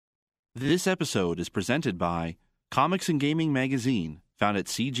This episode is presented by Comics and Gaming Magazine, found at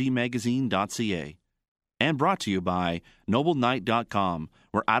cgmagazine.ca, and brought to you by NobleKnight.com,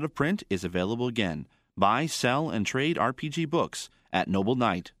 where Out of Print is available again. Buy, sell, and trade RPG books at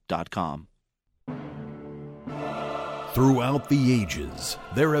NobleKnight.com. Throughout the ages,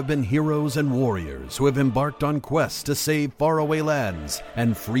 there have been heroes and warriors who have embarked on quests to save faraway lands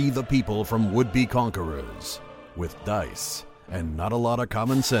and free the people from would-be conquerors. With dice and not a lot of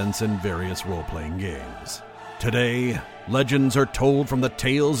common sense in various role-playing games. Today, legends are told from the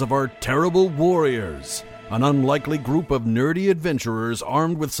tales of our terrible warriors, an unlikely group of nerdy adventurers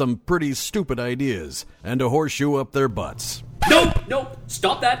armed with some pretty stupid ideas and a horseshoe up their butts. Nope,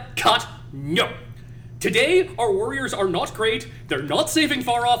 stop that, cut, no. Today, our warriors are not great, they're not saving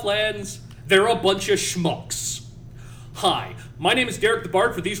far-off lands, they're a bunch of schmucks. Hi, my name is Derek the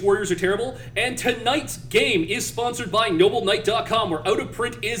Bard for These Warriors Are Terrible, and tonight's game is sponsored by NobleKnight.com, where Out of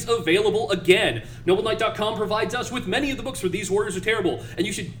Print is available again. NobleKnight.com provides us with many of the books for These Warriors Are Terrible, and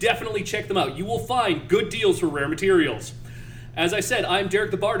you should definitely check them out. You will find good deals for rare materials. As I said, I'm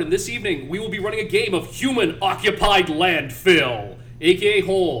Derek the Bard, and this evening we will be running a game of human-occupied landfill, aka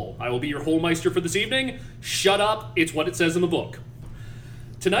Hole. I will be your Holemeister for this evening. Shut up, it's what it says in the book.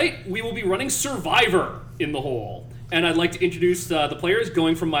 Tonight, we will be running Survivor in the Hole. And I'd like to introduce the players,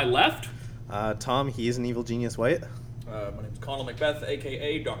 going from my left. Tom, he is an evil genius white. My name's Connell Macbeth,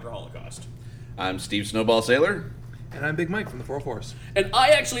 a.k.a. Dr. Holocaust. I'm Steve Snowball Sailor. And I'm Big Mike from the 404s. And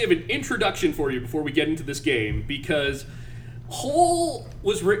I actually have an introduction for you before we get into this game, because Hole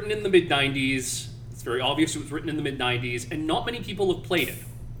was written in the mid-90s. It's very obvious it was written in the mid-90s, and not many people have played it.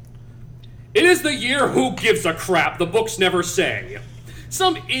 It is the year who gives a crap, the books never say.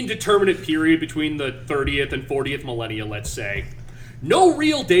 Some indeterminate period between the 30th and 40th millennia, let's say. No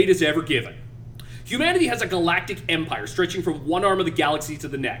real date is ever given. Humanity has a galactic empire stretching from one arm of the galaxy to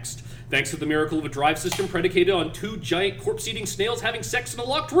the next. Thanks to the miracle of a drive system predicated on two giant corpse-eating snails having sex in a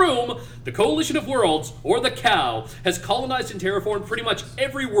locked room, the Coalition of Worlds, or the COW, has colonized and terraformed pretty much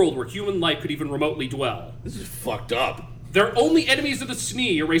every world where human life could even remotely dwell. This is fucked up. Their only enemies are the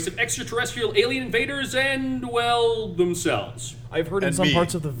Smee, a race of extraterrestrial alien invaders, and, well, themselves. I've heard in some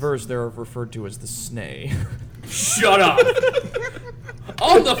parts of the verse they're referred to as the Snay. Shut up!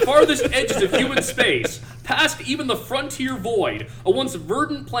 On the farthest edges of human space, past even the frontier void, a once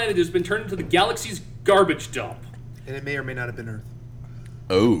verdant planet has been turned into the galaxy's garbage dump. And it may or may not have been Earth.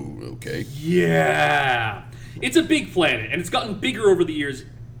 Oh, okay. Yeah! It's a big planet, and it's gotten bigger over the years,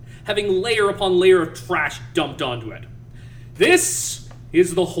 having layer upon layer of trash dumped onto it. This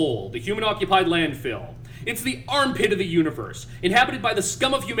is the Hole, the human-occupied landfill. It's the armpit of the universe, inhabited by the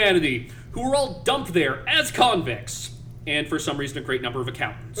scum of humanity, who were all dumped there as convicts, and for some reason a great number of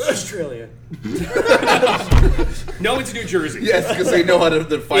accountants. Australia. No, it's New Jersey. Yes, because they know how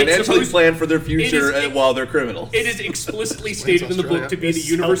to financially plan for their future while they're criminals. It is explicitly stated in the book to be the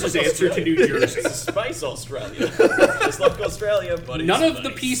universe's answer to New Jersey. It's Spice Australia. Just like Australia, but None of the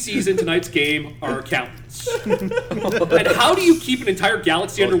PCs in tonight's game are accountants. And how do you keep an entire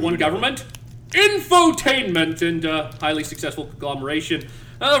galaxy under one government? Infotainment and a highly successful conglomeration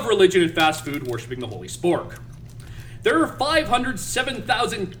of religion and fast food worshipping the holy spork. There are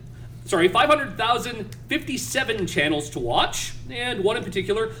 500,057 channels to watch, and one in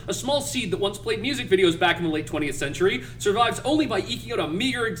particular, a small seed that once played music videos back in the late 20th century, survives only by eking out a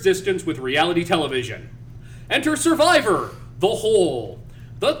meager existence with reality television. Enter Survivor, the Hole,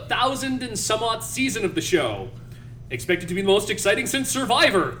 the 1,000 and some odd season of the show. Expected to be the most exciting since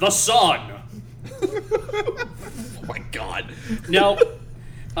Survivor, the Sun. Oh my god. Now,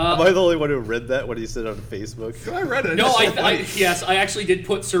 Am I the only one who read that when he said on Facebook? I read it. no, yes, I actually did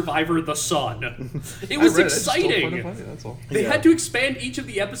put Survivor, the Sun. It was exciting. They had to expand each of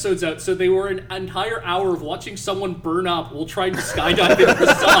the episodes out so they were an entire hour of watching someone burn up while trying to skydive into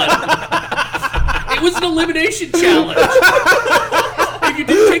the sun. It was an elimination challenge. If you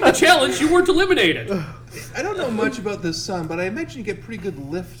didn't take the challenge, you weren't eliminated. I don't know much about this sun, but I imagine you get pretty good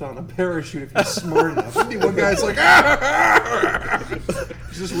lift on a parachute if you're smart enough. Maybe one guy's like,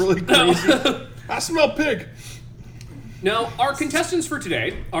 It's just really crazy. I smell pig. Now, our contestants for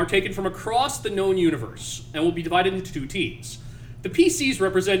today are taken from across the known universe and will be divided into two teams. The PCs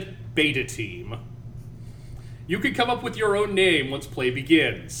represent Beta Team. You can come up with your own name once play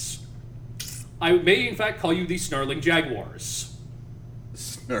begins. I may, in fact, call you the Snarling Jaguars.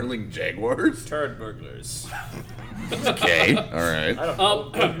 Snarling Jaguars? Turd burglars. Okay, alright.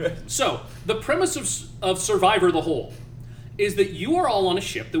 So, the premise of Survivor the Hole is that you are all on a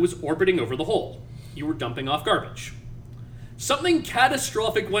ship that was orbiting over the hole. You were dumping off garbage. Something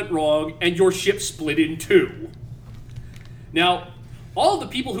catastrophic went wrong, and your ship split in two. Now, all of the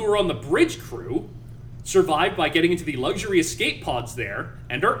people who were on the bridge crew survived by getting into the luxury escape pods there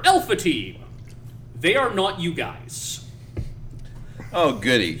and are Alpha Team. They are not you guys. Oh,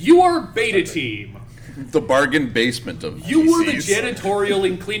 goody. You are Beta Team. The bargain basement of You were the PCs. janitorial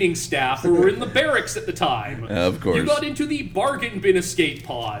and cleaning staff who were in the barracks at the time. Of course. You got into the bargain bin escape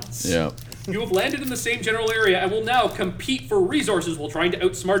pods. Yeah. You have landed in the same general area and will now compete for resources while trying to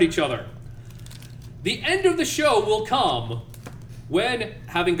outsmart each other. The end of the show will come when,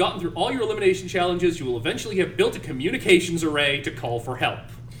 having gotten through all your elimination challenges, you will eventually have built a communications array to call for help.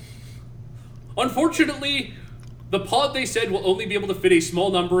 Unfortunately, the pod, they said, will only be able to fit a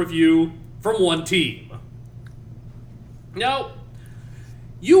small number of you from one team. Now,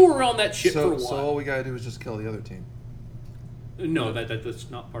 you were on that ship for a while. So all we gotta do is just kill the other team. No, that's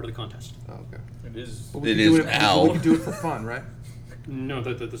not part of the contest. Oh, okay. It is. But we It can do is now. We can do it for fun, right? No,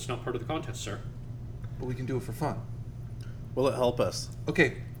 that's not part of the contest, sir. But we can do it for fun. Will it help us?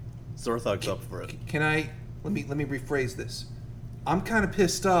 Okay. Zorthog's up for it. Can I? Let me rephrase this. I'm kind of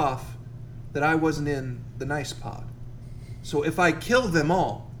pissed off that I wasn't in the nice pod. So if I kill them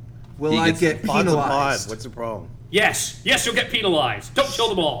all, will He I gets get Pod's a pod. penalized? What's the problem? Yes, you'll get penalized. Don't kill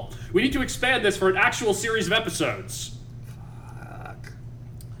them all. We need to expand this for an actual series of episodes. Fuck.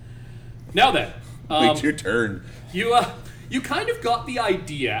 Now then, Wait your turn. you kind of got the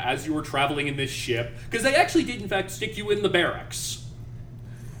idea as you were traveling in this ship, because they actually did in fact stick you in the barracks,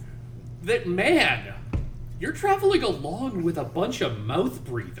 that, man, you're traveling along with a bunch of mouth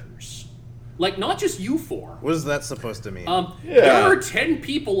breathers. Like, not just you four. What is that supposed to mean? There are 10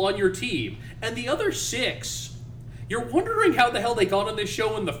 people on your team, and the other 6, you're wondering how the hell they got on this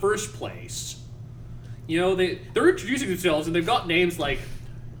show in the first place. You know, they're introducing themselves, and they've got names like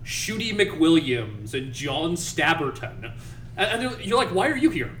Shooty McWilliams and John Stabberton. And you're like, why are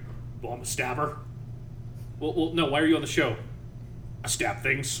you here? Well, I'm a stabber. Well, no, why are you on the show? I stab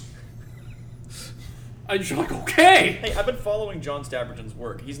things. And you're like, okay. Hey, I've been following John Stabberton's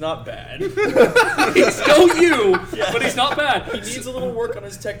work. He's not bad. He's no you, but he's not bad. He needs a little work on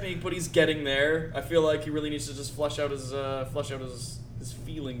his technique, but he's getting there. I feel like he really needs to just flesh out his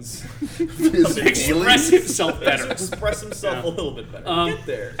feelings. Express himself better. Express himself a little bit better. Get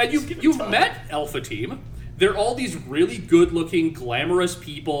there. And Just give it you've time. met Alpha Team. They're all these really good-looking, glamorous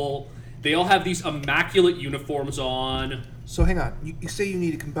people. They all have these immaculate uniforms on. So hang on. You say you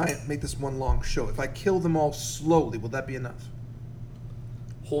need to combine, make this one long show. If I kill them all slowly, will that be enough?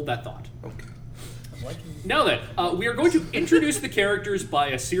 Hold that thought. Okay. Now then, we are going to introduce the characters by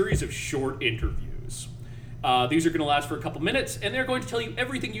a series of short interviews. These are going to last for a couple minutes, and they're going to tell you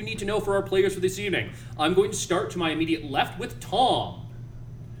everything you need to know for our players for this evening. I'm going to start to my immediate left with Tom.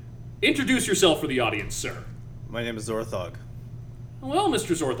 Introduce yourself for the audience, sir. My name is Zorthog. Well,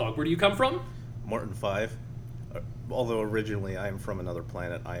 Mr. Zorthog, where do you come from? Morton 5. Although originally I am from another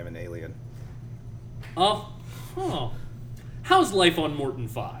planet, I am an alien. How's life on Morton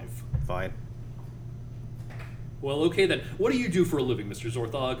 5? Fine. Well, okay then. What do you do for a living, Mr.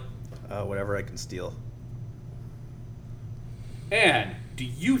 Zorthog? Whatever I can steal. And do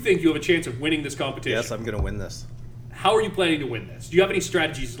you think you have a chance of winning this competition? Yes, I'm gonna win this. How are you planning to win this? Do you have any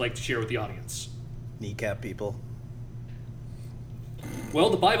strategies you'd like to share with the audience? Kneecap people. Well,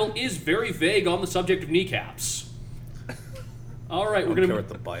 the Bible is very vague on the subject of kneecaps. All right, I we're don't care going what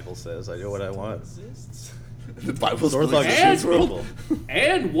the Bible says. I do what I want. The Bible's Zorthog And- shoots people.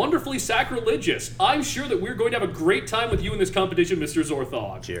 and wonderfully sacrilegious. I'm sure that we're going to have a great time with you in this competition, Mr.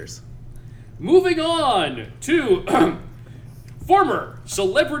 Zorthog. Cheers. Moving on to former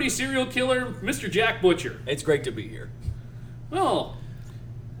celebrity serial killer, Mr. Jack Butcher. It's great to be here. Well,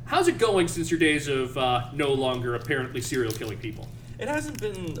 how's it going since your days of no longer apparently serial killing people? It hasn't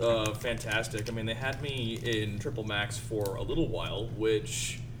been fantastic. I mean, they had me in Triple Max for a little while,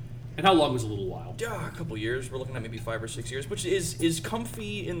 which... And how long was a little while? Yeah, a couple years. We're looking at maybe 5 or 6 years, which is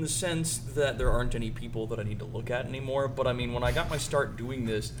comfy in the sense that there aren't any people that I need to look at anymore. But I mean, when I got my start doing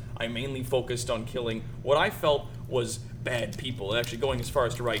this, I mainly focused on killing what I felt was bad people, and actually going as far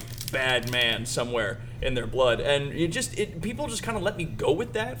as to write "bad man" somewhere in their blood. And people just kind of let me go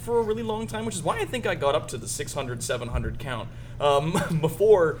with that for a really long time, which is why I think I got up to the 600, 700 count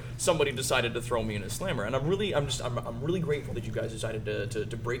before somebody decided to throw me in a slammer. And I'm really grateful that you guys decided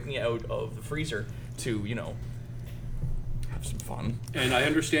to break me out of the freezer to, you know, have some fun. And I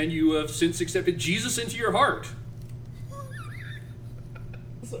understand you have since accepted Jesus into your heart.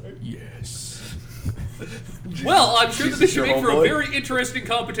 Yes. Well, I'm sure that this should your make for a homeboy? very interesting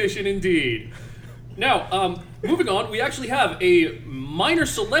competition indeed. Now, moving on, we actually have a minor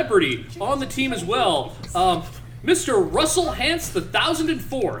celebrity on the team as well. Mr. Russell Hance, the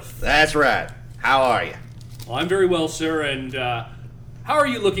 1004th. That's right. How are you? Well, I'm very well, sir, and how are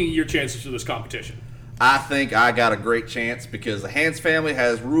you looking at your chances for this competition? I think I got a great chance because the Hans family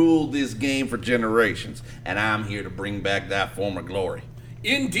has ruled this game for generations, and I'm here to bring back that former glory.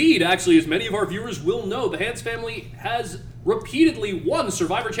 Indeed, actually, as many of our viewers will know, the Hans family has repeatedly won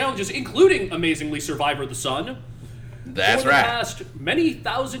Survivor challenges, including, amazingly, Survivor the Sun. That's for right. the past many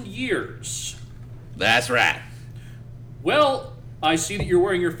thousand years. That's right. Well, I see that you're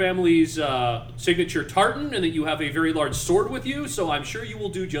wearing your family's signature tartan and that you have a very large sword with you, so I'm sure you will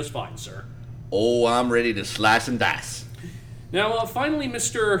do just fine, sir. Oh, I'm ready to slice and dice. Now, finally,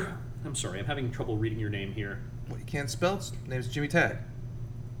 Mr. I'm sorry, I'm having trouble reading your name here. What, you can't spell? His name's Jimmy Tag.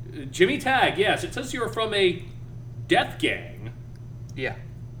 Jimmy Tag, yes. It says you're from a death gang. Yeah.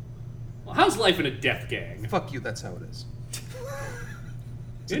 Well, how's life in a death gang? Fuck you, that's how it is.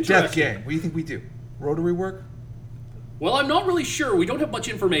 Death Interesting. gang. What do you think we do? Rotary work? Well, I'm not really sure. We don't have much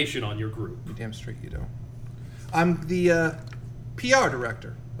information on your group. You're damn straight you don't. I'm the PR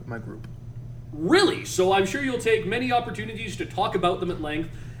director of my group. Really? So I'm sure you'll take many opportunities to talk about them at length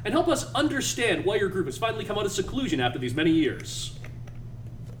and help us understand why your group has finally come out of seclusion after these many years.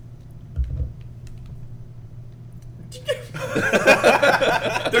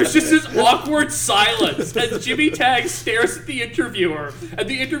 There's just this awkward silence as Jimmy Tag stares at the interviewer, and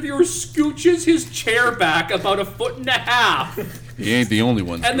the interviewer scooches his chair back about 1.5 feet. He ain't the only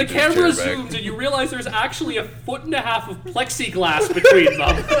one. And the camera zooms, and you realize there's actually 1.5 feet of plexiglass between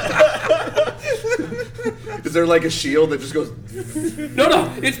them. Is there like a shield that just goes?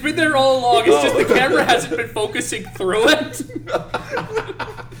 No, it's been there all along. It's just the camera hasn't been focusing through it.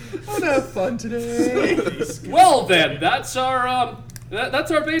 I want to have fun today. Well, then, that's our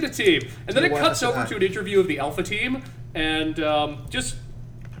that's our beta team, and then it Why cuts not over to an interview of the alpha team, and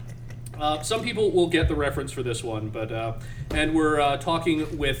some people will get the reference for this one, but and we're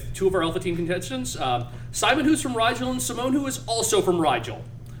talking with two of our alpha team contestants, Simon, who's from Rigel, and Simone, who is also from Rigel.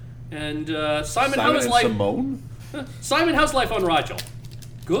 And Simon, how is life? Simone? Simon, how's life on Rigel?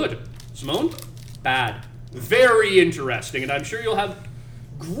 Good. Simone? Bad. Very interesting, and I'm sure you'll have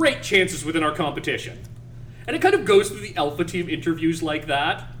great chances within our competition. And it kind of goes through the alpha team interviews like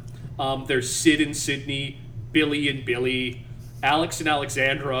that. There's Sid and Sydney, Billy and Billy, Alex and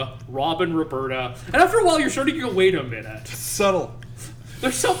Alexandra, Rob and Roberta. And after a while, you're starting to go, wait a minute. Subtle.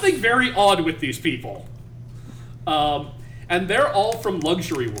 There's something very odd with these people. And they're all from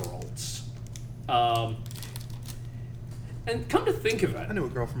luxury worlds. And come to think of I it, knew a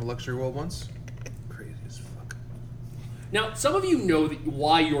girl from a luxury world once. Crazy as fuck. now some of you know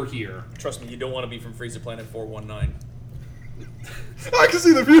why you're here. Trust me, you don't want to be from Freezer Planet 419. I can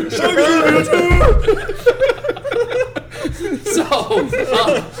see the future. So,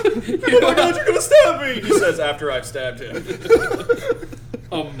 Oh God, you're gonna stab me! He says after I've stabbed him. In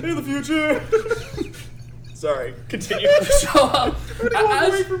the future. Sorry, continue. so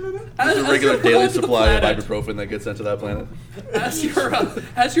as There's a regular you're put daily onto the supply of planet, ibuprofen that gets sent to that planet.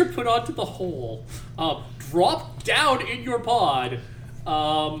 as you're put onto the hole, drop down in your pod.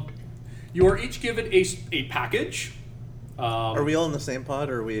 You are each given a package. Are we all in the same pod,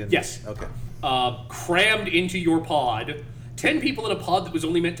 or are we in? Yes. Okay. Crammed into your pod. 10 people in a pod that was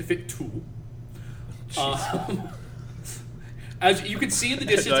only meant to fit 2. As you can see in the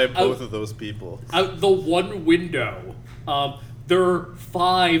distance, I am both of those people. out the one window, there are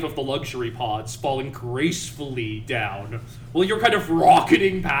 5 of the luxury pods falling gracefully down. Well, you're kind of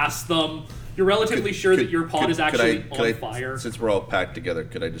rocketing past them. You're relatively sure that your pod is actually on fire. Since we're all packed together,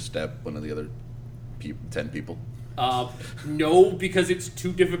 could I just stab one of the other 10 people? No, because it's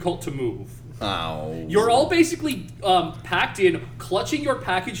too difficult to move. Oh. You're all basically packed in, clutching your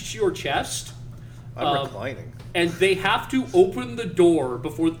package to your chest. I'm reclining. And they have to open the door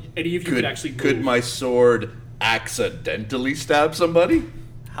before any of you could actually move. Could my sword accidentally stab somebody?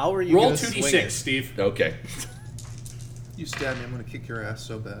 How are you Roll gonna swing 2d6, it? Steve. Okay. You stab me, I'm gonna kick your ass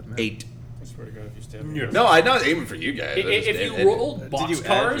so bad, man. 8. I swear to God, if you stab me. Yeah. No, I'm not aiming for you guys. If you rolled Did you add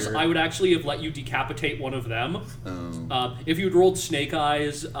boxcars, your- I would actually have let you decapitate one of them. Oh. If you'd rolled snake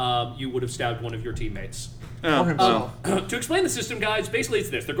eyes, you would have stabbed one of your teammates. Or himself. To explain the system, guys, basically it's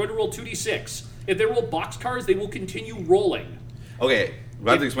this. They're going to roll 2d6. If they roll boxcars, they will continue rolling. Okay,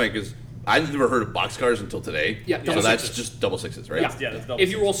 I have to explain because I've never heard of boxcars until today. Yeah, so double that's sixes. just double 6s, right? Yeah. Yeah, that's double If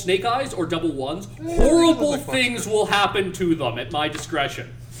you roll snake eyes or double ones, horrible things will happen to them at my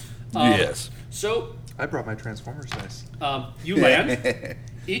discretion. Yes. So, I brought my Transformers dice. you land.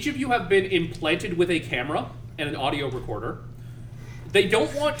 Each of you have been implanted with a camera and an audio recorder. They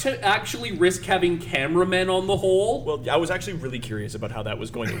don't want to actually risk having cameramen on the hole. Well, I was actually really curious about how that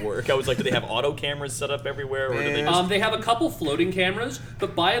was going to work. I was like, do they have auto cameras set up everywhere, or do they just... They have a couple floating cameras,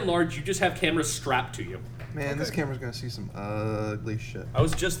 but by and large, you just have cameras strapped to you. Man, this camera's gonna see some ugly shit. I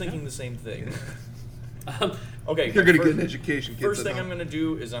was just thinking the same thing. Okay, You're gonna get an education, kids. First at thing home. I'm going to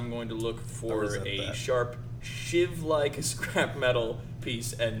do is I'm going to look for resent a that. sharp shiv-like scrap metal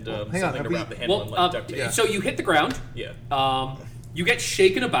piece and hang on, something have to we- wrap the handle in like duct tape. So you hit the ground. Yeah. You get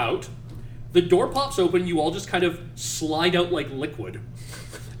shaken about. The door pops open. You all just kind of slide out like liquid,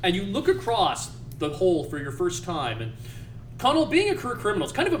 and you look across the hole for your first time. And Connell, being a career criminal,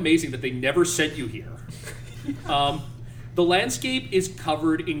 it's kind of amazing that they never sent you here. The landscape is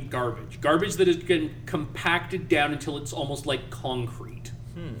covered in garbage that has been compacted down until it's almost like concrete.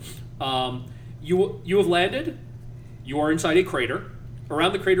 You have landed. You are inside a crater.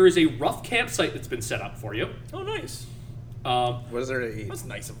 Around the crater is a rough campsite that's been set up for you. Oh, nice. What is there to eat? That's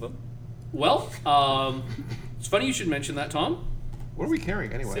nice of them. Well, it's funny you should mention that, Tom. What are we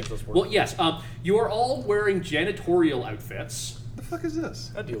carrying anyway? Saves us work. Well, yes, you are all wearing janitorial outfits, What the fuck is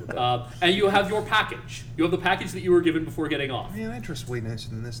this? I deal with that. and you have your package. You have the package that you were given before getting off. Man, I dress way nicer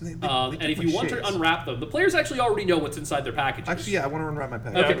than this. They And took if my you want to shades. unwrap them, the players actually already know what's inside their packages. Actually, yeah, I want to unwrap my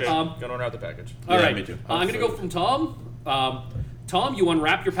package. Yeah, okay, Gonna unwrap the package. All Yeah, right. me too. I'm going to go from Tom. Tom, you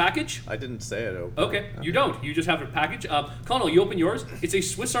unwrap your package. I didn't say it open. Okay, you don't. You just have a package. Connell, you open yours. It's a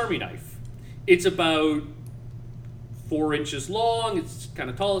Swiss Army knife. It's about 4 inches long. It's kind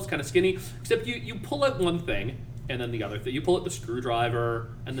of tall. It's kind of skinny. Except you pull out one thing, and then the other thing. You pull out the screwdriver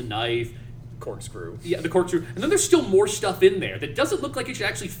and the knife. Corkscrew. Yeah, the corkscrew. And then there's still more stuff in there that doesn't look like it should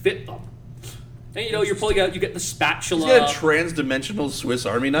actually fit them. And you're pulling out. You get the spatula. You got a trans-dimensional Swiss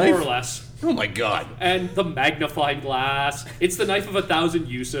Army knife? more or less. Oh my god. And the magnifying glass. It's the knife of 1,000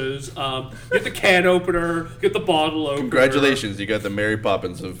 uses. You get the can opener. You get the bottle opener. Congratulations, you got the Mary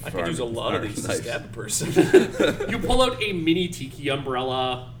Poppins of I could use a lot of these to knives. stab a person. You pull out a mini tiki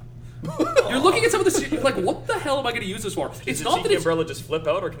umbrella. You're looking at some of this. You're like, what the hell am I going to use this for? Does It's the not that tiki it's. umbrella just flip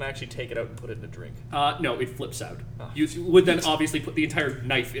out, or can I actually take it out and put it in a drink? No, it flips out. You would then obviously put the entire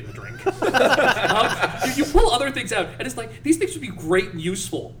knife in the drink. You pull other things out, and it's like, these things would be great and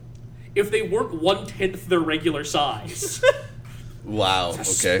useful if they weren't 1/10 their regular size. Wow, okay.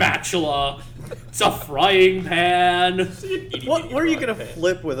 Spatula. It's a frying pan. What are you gonna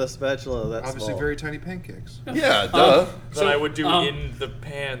flip with a spatula that Obviously, small? very tiny pancakes. Yeah, duh. That I would do um, in the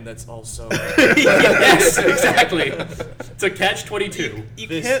pan that's also... Yes, exactly. It's a catch-22. You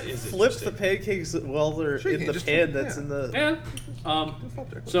This can't is flip the interesting. pancakes while they're Sure you in can, the just pan flip- that's yeah. in the.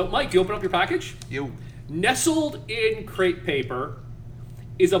 Yeah. So, Mike, you open up your package. Yo. Nestled in crepe paper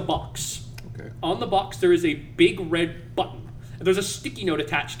is a box. Okay. On the box, there is a big red button, and there's a sticky note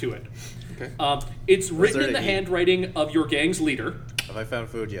attached to it. Okay. It's written there in the to eat? handwriting of your gang's leader. Have I found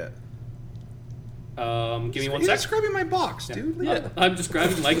food yet? Give me one You're sec. describing my box, dude. Leave it. I'm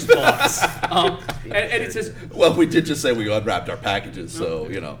describing Mike's box. And it says, Well, we did just say we unwrapped our packages, so,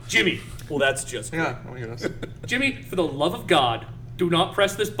 you know. Jimmy, Well, that's just... Hang on. I want to hear this. Jimmy, for the love of God, do not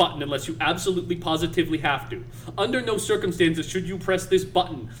press this button unless you absolutely positively have to. Under no circumstances should you press this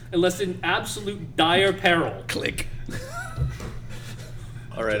button unless in absolute dire peril. Click.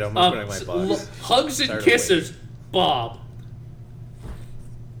 All right, I'm opening my box. Hugs and Tired of kisses, Bob.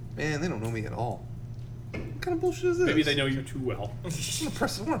 Man, they don't know me at all. What kind of bullshit is this? Maybe they know you too well. I want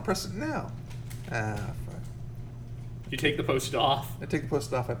to press it now. Ah, fuck. You take the post off. I take the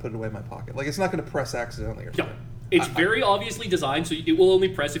post off. I put it away in my pocket. Like it's not going to press accidentally or No. something. It's very obviously designed so it will only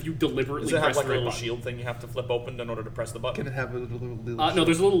press if you deliberately Does it have press like the a right little button. shield thing you have to flip open in order to press the button? Can it have a little? No,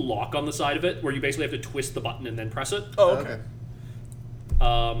 there's a little lock on the side of it where you basically have to twist the button and then press it. Oh, okay.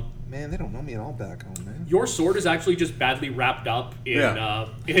 Man, they don't know me at all back home, man. Your sword is actually just badly wrapped up in Yeah.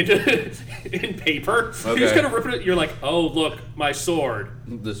 in paper. You're just Okay. kind of ripping it. You're like, oh look, my sword.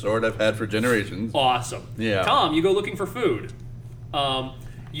 The sword I've had for generations. Awesome. Yeah. Tom, you go looking for food.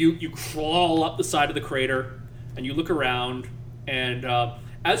 You crawl up the side of the crater and you look around, and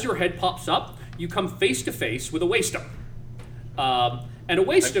as your head pops up, you come face to face with a waystum. And a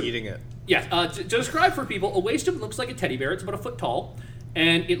waystum. I'm eating it. Yeah. To describe for people, a waystum looks like a teddy bear. It's about 1 foot tall,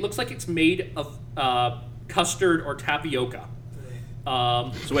 and it looks like it's made of custard or tapioca.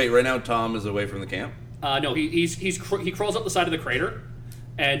 So wait, right now Tom is away from the camp? No, he crawls up the side of the crater,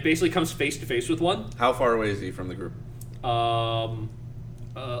 and basically comes face to face with one. How far away is he from the group?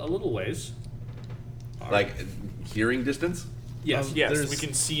 A little ways. Like, hearing distance? Yes. Yes, There's- we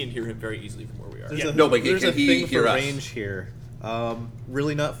can see and hear him very easily from where we are. There's Yeah. a, No, but there's can a he thing hear for us? range here.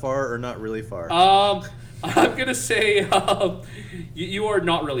 Really not far or not really far. I'm gonna say you are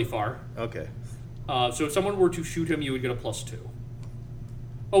not really far. Okay. So if someone were to shoot him, you would get a +2.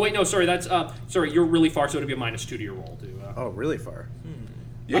 Oh wait, no, sorry. That's sorry. You're really far, so it'll be a -2 to your roll. Oh, really far.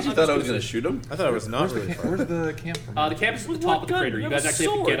 You actually thought I was going to shoot him? I thought it was not really far. Where's the camp from? The camp is at the top of the crater. You guys actually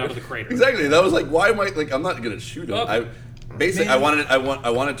have to get out of the crater. Exactly. That was like, why am I like? I'm not going to shoot him. Okay. Basically, I want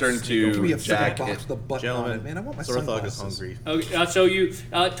to turn Give me to a Jack. box with a button on Gentlemen, it, man. I want my Zorthog is sunglasses. hungry. Okay, so you,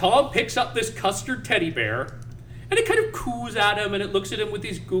 Tom picks up this custard teddy bear, and it kind of coos at him, and it looks at him with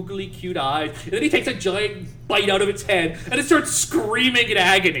these googly cute eyes, and then he takes a giant bite out of its head, and it starts screaming in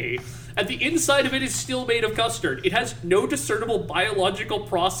agony. And the inside of it is still made of custard. It has no discernible biological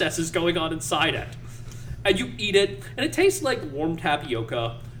processes going on inside it. And you eat it, and it tastes like warm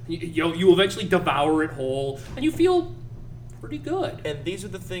tapioca. You eventually devour it whole, and you feel pretty good. And these are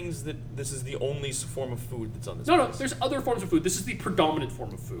the things that this is the only form of food that's on this. No, place. there's other forms of food. This is the predominant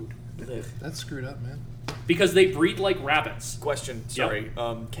form of food. That's screwed up, man. Because they breed like rabbits. Question. Sorry.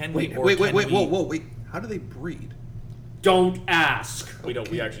 Can Wait, we? wait. How do they breed? Don't ask. We don't.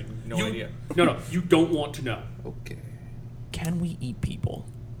 We actually no idea. No, you don't want to know. Okay. Can we eat people?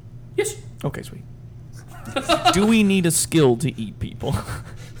 Yes. Okay, sweet. Do we need a skill to eat people?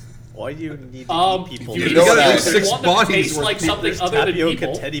 Why do you need to eat people? you You know gotta that- if you six want them to bodies taste worth like of something There's other than tapioca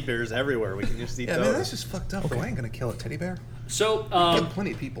people. teddy bears everywhere. We can just eat Yeah, those. man, that's just fucked up. Though I ain't gonna kill a teddy bear. So, Kill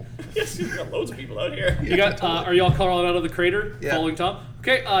plenty of people. Yes, you got loads of people out here. you got. Are y'all crawling out of the crater? Yeah. Following Tom.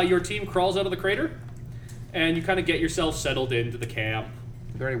 Okay. Your team crawls out of the crater, and you kind of get yourself settled into the camp.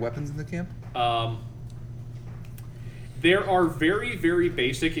 Are there any weapons in the camp? There are very, very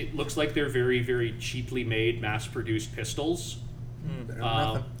basic. It looks like they're very, very cheaply made, mass-produced pistols. Better than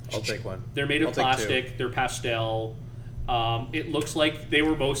nothing. I'll take one. They're made of I'll take plastic. They're pastel. It looks like they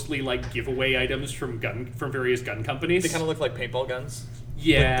were mostly like giveaway items from various gun companies. They kind of look like paintball guns.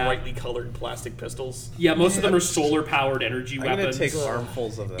 Yeah. With brightly colored plastic pistols. Yeah, most of them are solar-powered energy I'm gonna weapons. take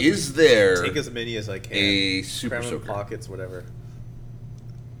armfuls of them. Is there Take as many as I can. a super Cram in soaker? pockets, whatever.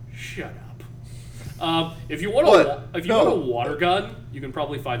 Shut up. If you want What? a No. water gun, you can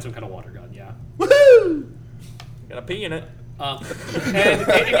probably find some kind of water gun. Yeah. Woohoo! Gotta pee in it. And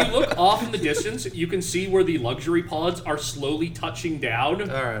if you look off in the distance, you can see where the luxury pods are slowly touching down.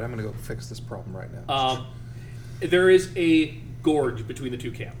 All right, I'm gonna go fix this problem right now. There is a gorge between the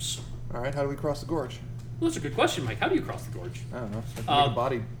two camps. All right, how do we cross the gorge? Well, that's a good question, Mike. How do you cross the gorge? I don't know. I can make a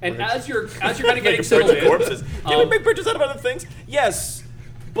body. And bridge. as you're kind of getting Bridge settled of in, corpses. Can we make bridges out of other things? Yes,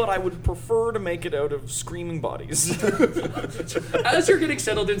 but I would prefer to make it out of screaming bodies. as you're getting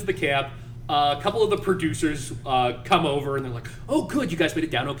settled into the camp, a couple of the producers come over and they're like, "Oh, good, you guys made it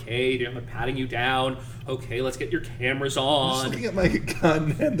down okay. I'm patting you down. Okay, let's get your cameras I'm just on." looking at my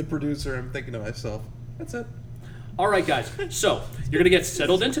gun and the producer. I'm thinking to myself, that's it. All right, guys. So you're gonna get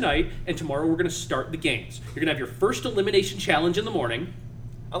settled in tonight, and tomorrow we're gonna start the games. You're gonna have your first elimination challenge in the morning.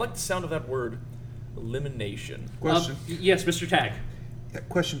 I like the sound of that word, elimination. Question. Yes, Mr. Tag. Yeah,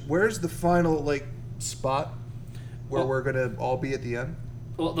 question. Where's the final spot where Well- we're gonna all be at the end?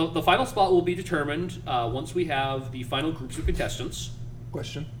 Well, the final spot will be determined once we have the final groups of contestants.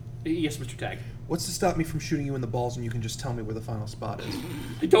 Question. Yes, Mr. Tag. What's to stop me from shooting you in the balls and you can just tell me where the final spot is?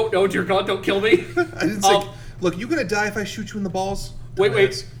 I don't know, dear God, don't kill me. I didn't say. Look, you gonna die if I shoot you in the balls? Wait.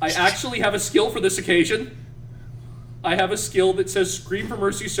 Dumbass. I actually have a skill for this occasion. I have a skill that says scream for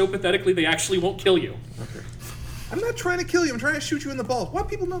mercy so pathetically they actually won't kill you. I'm not trying to kill you. I'm trying to shoot you in the balls. Why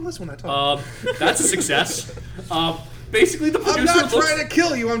people don't listen when I talk? That's a success. Basically, the I'm producer not looks... trying to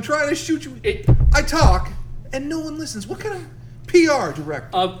kill you. I'm trying to shoot you. It- I talk, and no one listens. What kind of PR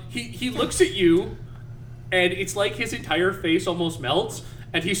director? He looks at you, and it's like his entire face almost melts,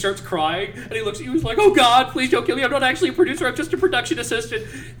 and he starts crying, and he looks at you, he's like, "Oh God, please don't kill me. I'm not actually a producer. I'm just a production assistant.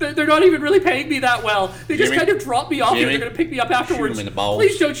 They're not even really paying me that well. They just Jimmy? kind of drop me off, and Jimmy? they're going to pick me up afterwards. Shoot him in the balls.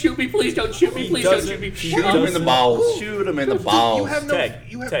 Please don't shoot me. Please don't shoot me. Please don't doesn't shoot me." Shoot him in the balls. Shoot him in the balls. You have no. Tag.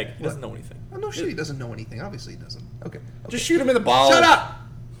 You have, Tag. He what? doesn't know anything. Oh, no shit, he doesn't know anything. Obviously, he doesn't. Okay. Just shoot him in the balls. Shut up!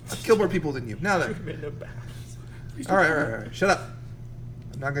 I've killed more people than you. Now then. All right. Shut up.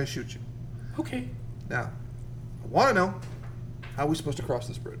 I'm not going to shoot you. Okay. Now, I want to know how are we supposed to cross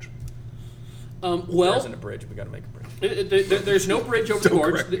this bridge? There Well, isn't a bridge. We gotta make a bridge. there's no bridge over the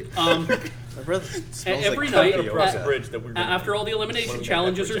gorge. My brother smells Every like night, Across tapioca. a bridge that we're gonna after all the When elimination we make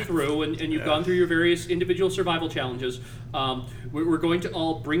challenges that are bridge. through and you've gone through your various individual survival challenges, we're going to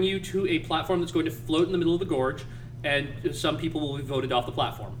all bring you to a platform that's going to float in the middle of the gorge, and some people will be voted off the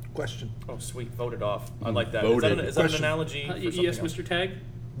platform. Question. Oh, sweet. Voted off. I like that. Voted. Is that an Question. analogy for something Yes, else? Mr. Tag?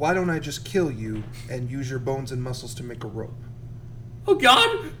 Why don't I just kill you and use your bones and muscles to make a rope? Oh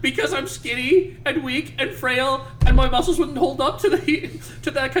God! Because I'm skinny and weak and frail, and my muscles wouldn't hold up to the heat,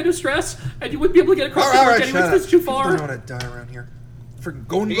 to that kind of stress, and you wouldn't be able to get across the All gorge right, anyways shut because up. it's too People far. don't want to die around here. Freaking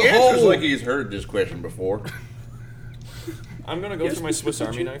go into He the answers hole. like he's heard this question before. I'm gonna go Yes, through my Mr. Swiss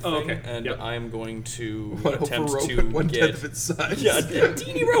Army Pucci. knife Oh, thing, okay. and Yep. I am going to One over attempt rope to at 1/10 get of its size. yeah, a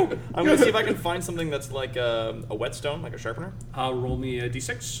teeny rope. I'm gonna see if I can find something that's like a whetstone, like a sharpener. Roll me a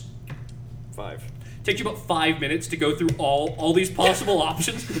d6. 5. Takes you about 5 minutes to go through all these possible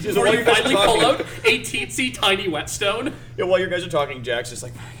options before while you you guys are finally pull talking. out a teensy tiny whetstone. Yeah, while you guys are talking, Jack's just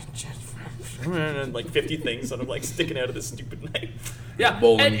like, and like 50 things sort of like sticking out of this stupid knife. Yeah,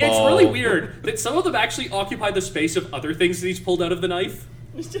 Bowling and it's really ball. weird that some of them actually occupy the space of other things that he's pulled out of the knife.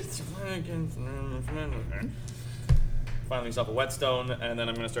 It's just finally stop a whetstone, and then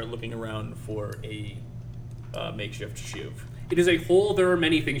I'm gonna start looking around for a makeshift shiv. It is a hole. There are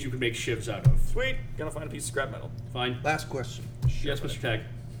many things you can make shivs out of. Sweet, gonna find a piece of scrap metal. Fine. Last question. Yes, Mr. Tag.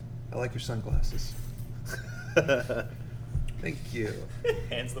 I like your sunglasses. Thank you.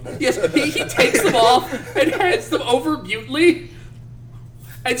 Hands them over. Yes, he takes them off and hands them over mutely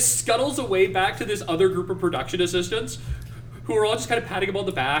and scuttles away back to this other group of production assistants who are all just kind of patting him on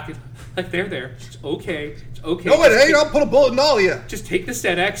the back. And, like, there. It's okay. It's okay. No, it ain't. I'll put a bullet in all of you. Just take the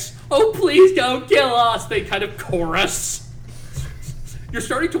Sedex. Oh, please don't kill us. They kind of chorus. You're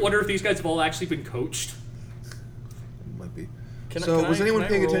starting to wonder if these guys have all actually been coached. Might be. Can I- So, can was I- anyone can I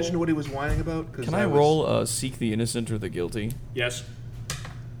paying roll- attention to what he was whining about? 'Cause Can I was- roll Seek the Innocent or the Guilty? Yes.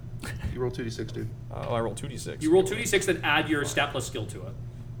 You roll 2d6, dude. Oh, I roll 2d6. You roll 2d6, then add your stat plus skill to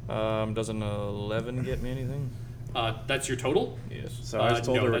it. Does an 11 get me anything? That's your total? Yes. So I was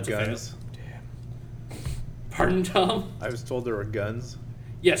told no, there were that's a fail. guns. Pardon, Tom? I was told there were guns.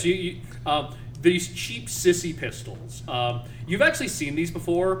 Yes, these cheap sissy pistols. You've actually seen these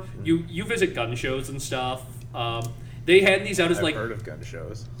before. You visit gun shows and stuff. They hand these out as I've like heard of gun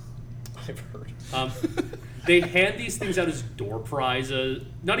shows. I've heard. they hand these things out as door prizes.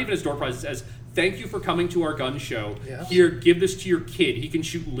 Not even as door prizes, as thank you for coming to our gun show. Yeah. Here, give this to your kid. He can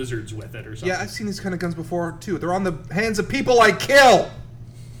shoot lizards with it or something. Yeah, I've seen these kind of guns before, too. They're on the hands of people I kill!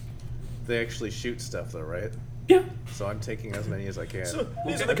 They actually shoot stuff though, right? Yeah. So I'm taking as many as I can. So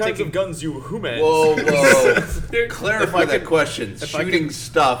these are the I'm kinds taking- of guns you humans. Whoa, whoa. They're, Clarify I that could- question. if I Shooting could-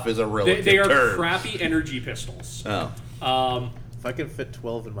 stuff is a relative they are term. crappy energy pistols. Oh. If I can fit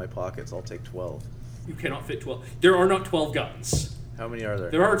 12 in my pockets, I'll take 12. You cannot fit 12. There are not 12 guns. How many are there?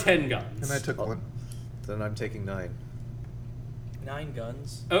 There are 10 guns. And I took Oh. one. Then I'm taking 9. 9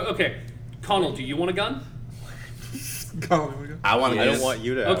 guns. Oh, okay. Connell, do you want a gun? I want to I don't want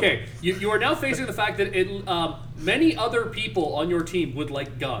you to. have Okay, you are now facing the fact that many other people on your team would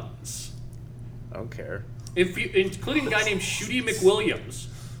like guns, I don't care. including a guy named Shooty McWilliams.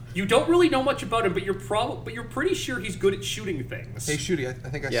 You don't really know much about him, but you're pretty sure he's good at shooting things. Hey, Shooty, I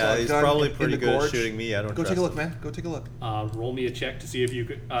think I saw Yeah, a he's gun probably in pretty the good at gorge. shooting me. I don't Go trust take a look, him. man. Go take a look. Roll me a check to see if you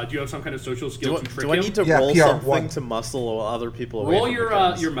could. Do you have some kind of social skill to trick Do I him? need to Yeah, roll PR, something one. to muscle other people away Roll from your the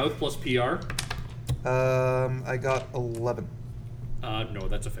guns? your mouth plus PR. I got 11. No,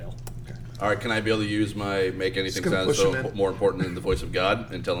 that's a fail. All right, can I be able to use my make anything Just gonna sound push so him in. more important than the voice of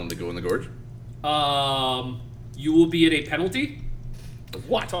God and tell him to go in the gorge? You will be at a penalty.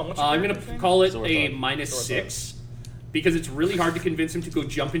 What? Tom, what's your I'm going character to name? call it Zorthog. a -6 because it's really hard to convince him to go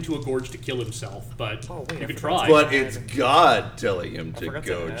jump into a gorge to kill himself. But Oh, wait, you I can forgot. try. But it's God telling him to forgot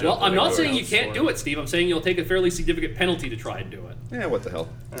go to add- jump Well, I'm in the not saying gorge. you can't do it, Steve. I'm saying you'll take a fairly significant penalty to try and do it. Yeah, what the hell?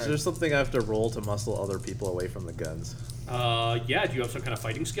 Is there something I have to roll to muscle other people away from the guns? Yeah, do you have some kind of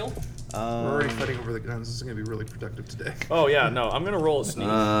fighting skill? We're already fighting over the guns. This is going to be really productive today. Oh yeah, no, I'm gonna roll a sneak.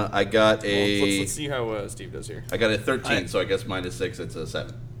 I got a Let's see how Steve does here. I got a 13, so I guess -6, it's a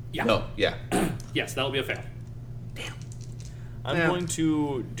 7. Yeah. No, yeah. Yes, that'll be a fail. I'm Yeah. going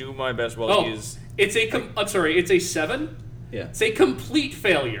to do my best while Oh, he's. it's a 7. Yeah. It's a complete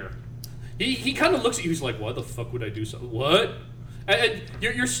failure. He kind of looks at you. He's like, "Why the fuck would I do so? What?" And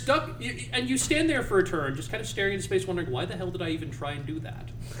you're stuck, and you stand there for a turn, just kind of staring into space, wondering, "Why the hell did I even try and do that?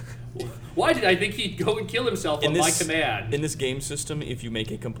 Why did I think he'd go and kill himself on my command?" In this game system, if you make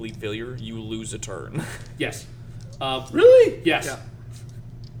a complete failure, you lose a turn. Yes. Really? Yes. Yeah.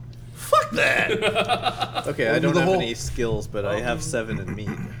 Fuck that. Okay, Over I don't the have hole. any skills, but I have 7 in meat.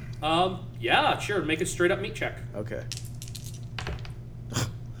 Yeah, sure. Make a straight up meat check. Okay.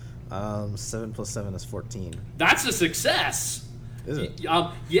 7 plus 7 is 14. That's a success. Is it?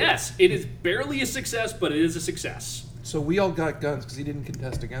 Yes, it is barely a success, but it is a success. So we all got guns because he didn't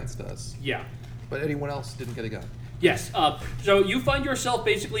contest against us. Yeah. But anyone else didn't get a gun. Yes. So you find yourself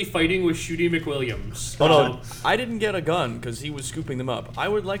basically fighting with Shooty McWilliams. Hold on. I didn't get a gun because he was scooping them up. I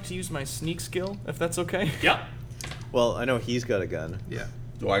would like to use my sneak skill, if that's okay. Yep. Well, I know he's got a gun. Yeah.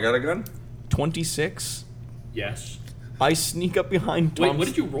 Do I got a gun? 26. Yes. I sneak up behind Tom's. Wait, what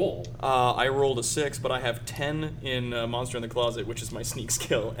did you roll? I rolled a 6, but I have 10 in Monster in the Closet, which is my sneak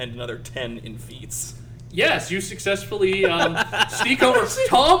skill, and another 10 in feats. Yes, you successfully sneak over.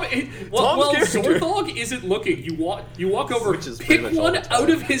 Tom, while character. Zorthog isn't looking, you walk over, Switches pretty pick much all one the time. out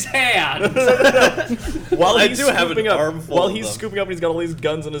of his hand. While I he's do have an scooping up, armful while of he's them. scooping up and he's got all these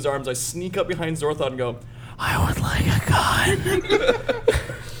guns in his arms, I sneak up behind Zorthog and go, I would like a gun.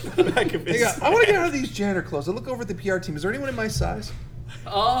 Back of his I want to get out of these janitor clothes. I look over at the PR team. Is there anyone in my size?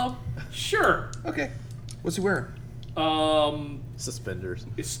 Sure. Okay. What's he wearing? Suspenders.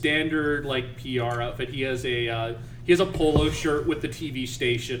 His standard like PR outfit. He has a polo shirt with the TV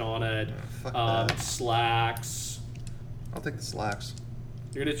station on it. fuck that. Slacks. I'll take the slacks.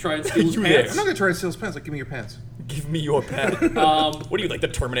 You're gonna try and steal his You pants. I'm not gonna try to steal his pants. Like, give me your pants. Give me your pen. What are you, like the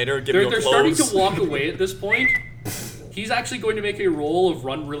Terminator? Give me They're your starting clothes. to walk away at this point. He's actually going to make a roll of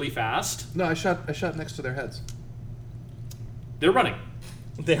run really fast. No, I shot next to their heads. They're running.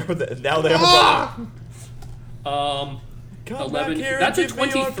 Now they are Ah! running. Come 11. back here That's a and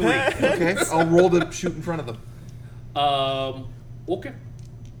give me your 23. pen. Okay, I'll roll to shoot in front of them. Okay.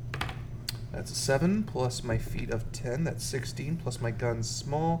 That's a 7 plus my feet of 10. That's 16 plus my gun's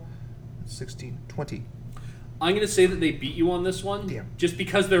small. 16, 20. I'm gonna say that they beat you on this one, Damn. just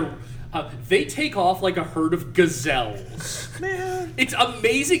because they take off like a herd of gazelles. Man. It's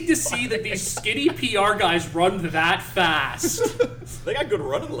amazing to see that these skinny PR guys run that fast. They got good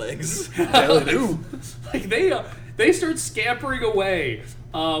running legs. They do. Like they start scampering away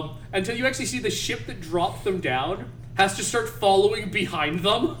until you actually see the ship that dropped them down has to start following behind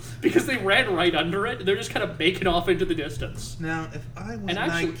them because they ran right under it. They're just kind of making off into the distance. Now, if I was And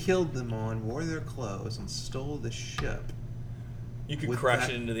actually- I killed them all and wore their clothes and stole the ship, You could With crash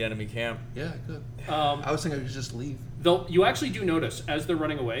that- it into the enemy camp. Yeah, I could. Um, I was thinking I could just leave. Though you actually do notice as they're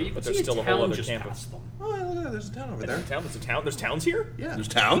running away, you can But see there's still a a whole town other just camp. past them. Oh, look at that. There's a town over there. There's a town. There's towns here. Yeah. There's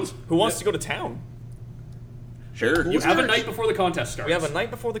towns? Who wants to go to town? Sure. You have a night before the contest starts. We have a night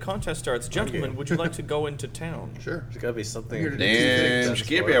before the contest starts. Gentlemen, would you like to go into town? Sure. There's gotta be something. Here to do Damn, That's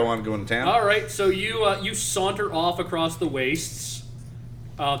Skippy, I want to go in town. All right, so you saunter off across the wastes,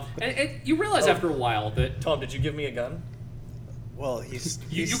 and you realize after a while that Tom, did you give me a gun? Well, he's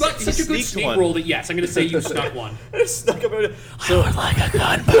you got such a good sneaked sneak one. roll that yes, I'm going to say you snuck one. I just snuck up and I would like a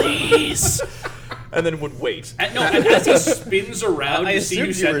gun, please. And then would wait. And as he spins around I to see assumed you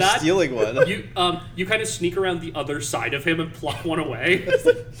you said were that, stealing one. you kind of sneak around the other side of him and pluck one away.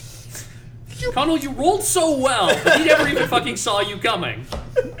 Connell, you rolled so well, but he never even fucking saw you coming.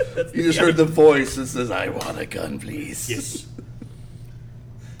 You just heard the voice that says, I want a gun, please. Yes.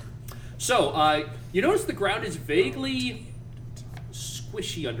 So, you notice the ground is vaguely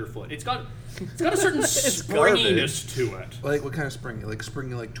squishy underfoot. It's got a certain springiness to it. Like, what kind of springy? Like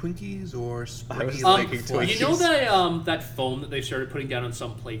springy like Twinkies or springy was like thinking Twinkies? You know that foam that they started putting down on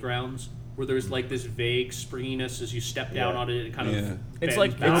some playgrounds, where there's like this vague springiness as you step down on it, and it kind Yeah. of It's bends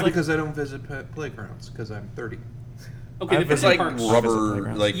like- back. It's because I don't visit playgrounds, because I'm 30. okay, the It's Disney like parks.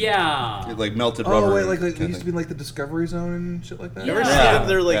 rubber, like Yeah. like melted rubber. Oh, wait, like it kinda used to be like the Discovery Zone and shit like that? You Ever Yeah. see Yeah. them?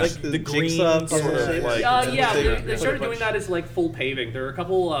 They're like, Yeah. The green jigsaw sort puzzle of shapes? like- Yeah, They- they started doing that as like full paving. There are a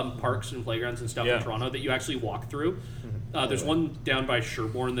couple parks and playgrounds and stuff Yeah. in Toronto that you actually walk through. There's one down by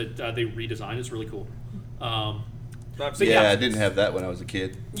Sherbourne that they redesigned. It's really cool. I've But Yeah, yeah. I didn't have that when I was a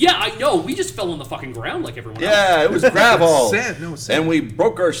kid. Yeah, I know. We just fell on the fucking ground like everyone else. Yeah, it was gravel. Sand, no, it's sand. And we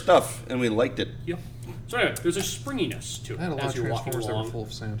broke our stuff and we liked it. Yep. So anyway, there's a springiness to it I had a lot as of you're walking Transformers that were along. full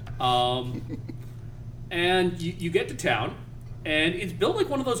of sand. And you get to town, and it's built like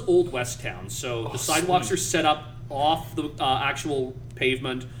one of those old west towns. So the sidewalks are set up off the actual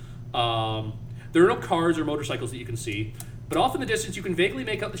pavement. There are no cars or motorcycles that you can see, but off in the distance you can vaguely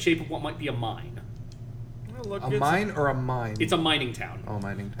make out the shape of what might be a mine. Look, A it's- mine or a mine? It's a mining town. Oh,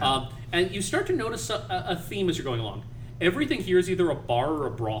 mining town. And you start to notice a theme as you're going along. Everything here is either a bar or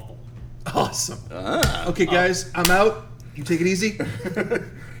a brothel. Awesome. Okay, guys, I'm out. You take it easy.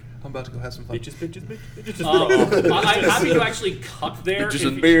 I'm about to go have some fun. Bitches. I'm happy to actually cut there. Bitches if-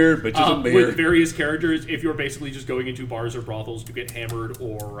 and beer, bitches and beer. With various characters, if you're basically just going into bars or brothels to get hammered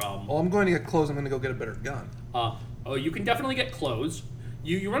or... Well, I'm going to get clothes. I'm going to go get a better gun. you can definitely get clothes.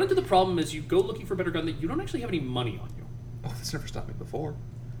 You run into the problem as you go looking for a better gun that you don't actually have any money on you. Oh, that's never stopped me before.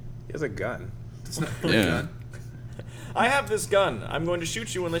 He has a gun. It's not a Yeah. gun. I have this gun. I'm going to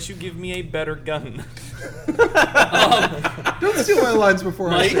shoot you unless you give me a better gun. Don't steal my lines before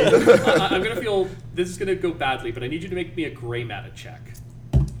I Mike, say them. I'm going to feel this is going to go badly, but I need you to make me a gray matter check.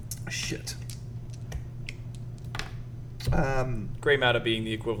 Shit. Gray matter being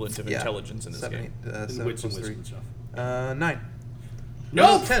the equivalent of Yeah. intelligence in this game. In Seven wits and plus wisdom three. and stuff. 9.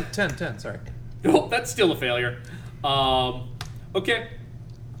 No! 10, sorry. Nope, that's still a failure. Okay.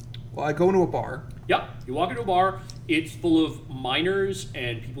 Well, I go into a bar. Yep, you walk into a bar. It's full of miners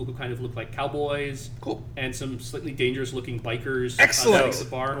and people who kind of look like cowboys. Cool. And some slightly dangerous-looking bikers. Excellent. outside the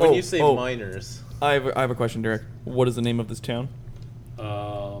bar. When you say miners, I have a question, Derek. What is the name of this town?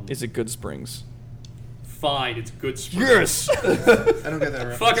 Is it Good Springs? Fine, it's Good Springs. I don't get that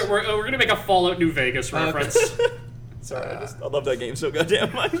reference. Fuck it, we're gonna make a Fallout New Vegas reference. Sorry, I love that game so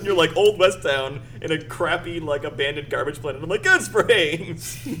goddamn much. You're like Old West Town in a crappy, like, abandoned garbage planet. I'm like, Good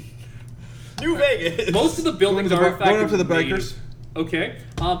Springs! New Vegas! Most of the buildings Going to are, the in bar- fact, going up to the made- bikers. Okay.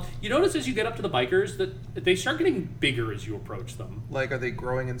 You notice as you get up to the bikers that they start getting bigger as you approach them. Like, are they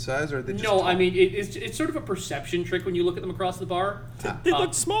growing in size, or are they just No, tall? I mean, it's sort of a perception trick when you look at them across the bar. They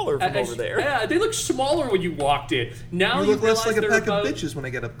look smaller from As- over there. Yeah, they look smaller when you walked in. Now You look less realize like a they're pack about, of bitches when I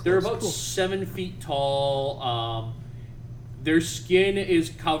get up close. They're about Cool. 7 feet tall. Their skin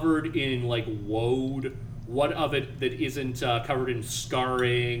is covered in like woad. One of it that isn't covered in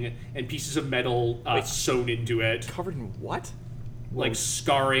scarring and pieces of metal sewn into it, Covered in what? like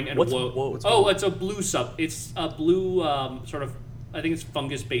scarring and What's woad. woad? Oh, it's a blue sub. It's a blue sort of. I think it's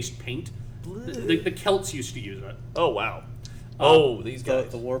fungus-based paint. The Celts used to use it. Oh, wow. These the,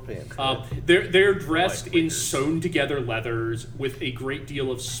 guys. the war paint. They're dressed in fingers. sewn together leathers with a great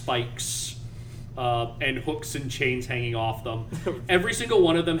deal of spikes and hooks and chains hanging off them. Every single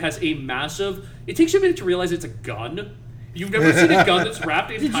one of them has a massive. It takes you a minute to realize it's a gun. You've never seen a gun that's wrapped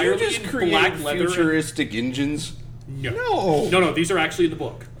Did you entirely just in create black leather. futuristic engines? No. These are actually in the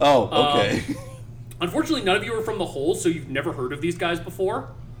book. Oh, okay. Unfortunately, none of you are from the Hole, so you've never heard of these guys before.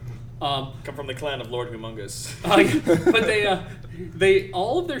 Come from the clan of Lord Humongous. But they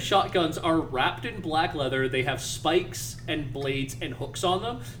all of their shotguns are wrapped in black leather. They have spikes and blades and hooks on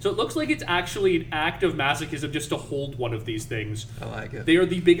them. So it looks like it's actually an act of masochism just to hold one of these things. I like it. They are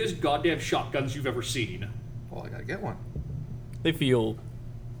the biggest goddamn shotguns you've ever seen. Well, I gotta get one. They feel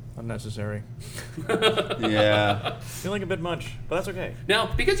unnecessary. Yeah. Feel like a bit much, but that's okay. Now,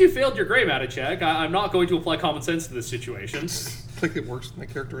 because you failed your gray matter check, I'm not going to apply common sense to this situation. I think it works with my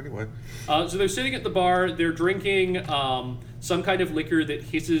character anyway. So they're sitting at the bar. They're drinking some kind of liquor that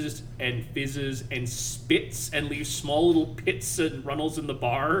hisses and fizzes and spits and leaves small little pits and runnels in the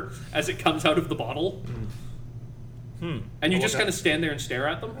bar as it comes out of the bottle. And you I'll just look kind up. of stand there and stare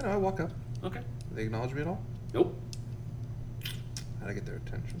at them. I know, I walk up. Okay. Do they acknowledge me at all? Nope. How'd I get their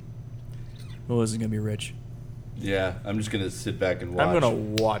attention? Well, this is gonna be rich. Yeah, I'm just gonna sit back and watch. I'm gonna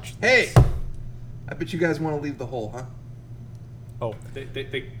watch. Hey! I bet you guys want to leave the hole, huh? Oh,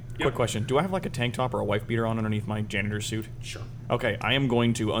 quick question: do I have like a tank top or a wife beater on underneath my janitor's suit? Sure. Okay, I am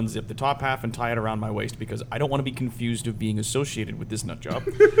going to unzip the top half and tie it around my waist because I don't want to be confused of being associated with this nut job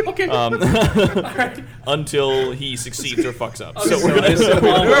Okay. until he succeeds or fucks up. Okay, So so we're I gonna. assume-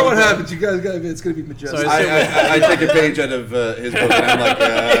 No matter what happens, you guys gotta. It's gonna be majestic. So I take a page out of his book and I'm like,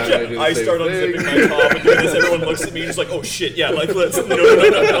 I'm gonna do the I same start thing. unzipping my top and doing this. Everyone looks at me just like, "Oh shit, yeah, like let's."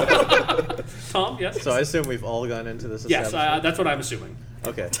 No. Tom, yes? So I assume we've all gone into this Yes, establishment. that's what I'm assuming.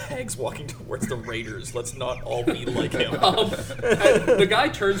 Okay. Tag's walking towards the Raiders. Let's not all be like him. The guy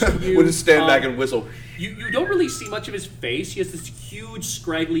turns to you. We'll just stand back and whistle. You don't really see much of his face. He has this huge,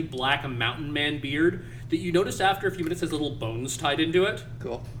 scraggly, black mountain man beard that you notice after a few minutes has little bones tied into it.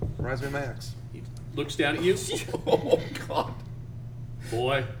 Cool. Reminds me of my ex. He looks down at you. Oh, God.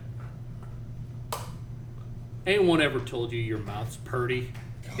 Boy, anyone ever told you your mouth's purty?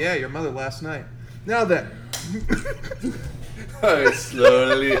 Yeah, your mother last night. Now then. I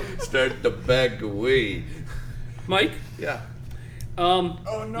slowly start to back away. Mike, Yeah.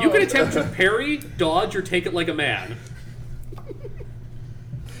 you can attempt to parry, dodge, or take it like a man.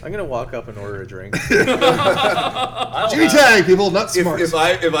 I'm gonna walk up and order a drink. Jimmy Tag, people, not smart. If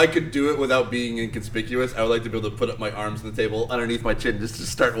I could do it without being inconspicuous, I would like to be able to put up my arms on the table underneath my chin just to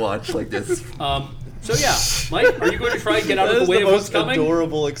start watch like this. So yeah, Mike, are you going to try and get out That of is the way the of what's most coming?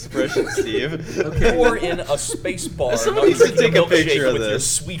 adorable expression, Steve. Or in a space bar. Somebody not should drinking take a milkshake picture of with your this.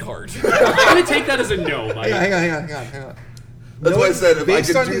 sweetheart. I'm going to take that as a no, Mike. Hang on. That's why I said if I Based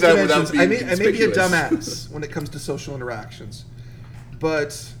could on do his that without dimensions, being I may be a conspicuous. dumbass when it comes to social interactions,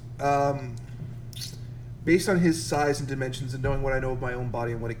 but based on his size and dimensions and knowing what I know of my own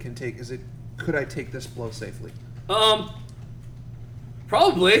body and what it can take, could I take this blow safely?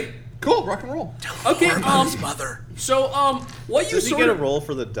 Probably. Cool, rock and roll. Okay, mother. so, what you Does he sort get a of... roll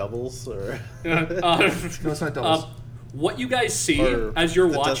for the doubles or? No, it's not doubles. what you guys see Or as you're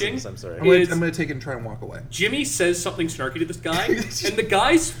the watching dozens, I'm sorry. is I'm gonna take it and try and walk away. Jimmy says something snarky to this guy, and the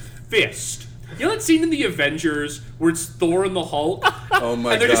guy's fist. You know that scene in the Avengers where it's Thor and the Hulk? Oh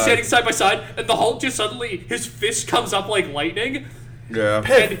my and they're just God. standing side by side, and the Hulk just suddenly, his fist comes up like lightning, Yeah.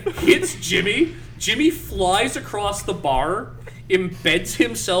 and hits Jimmy. Jimmy flies across the bar, embeds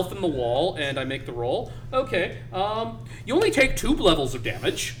himself in the wall, and I make the roll. Okay. You only take 2 levels of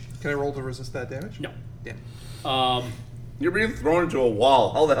damage. Can I roll to resist that damage? No. Damn. You're being thrown into a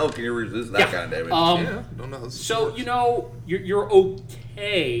wall. How the hell can you resist that kind of damage? Yeah, don't know how this So, works. you know, you're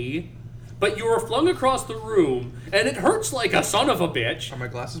okay, but you were flung across the room, and it hurts like a son of a bitch. Are my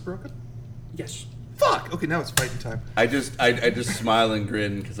glasses broken? Yes. Fuck! Okay, now it's fighting time. I just smile and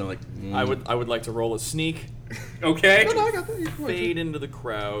grin because I'm like, I would like to roll a sneak, Okay. No, I got that. You're fade into the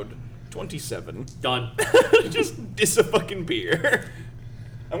crowd. 27. Done. Just disappear.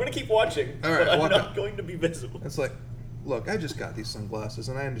 I'm gonna keep watching, All right, but I'm walk not up. going to be visible. It's like, look, I just got these sunglasses,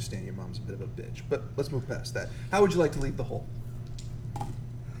 and I understand your mom's a bit of a bitch, but let's move past that. How would you like to leave the hole?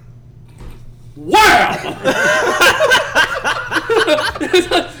 Wow!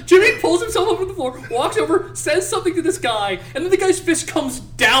 Jimmy pulls himself up from the floor, walks over, says something to this guy, and then the guy's fist comes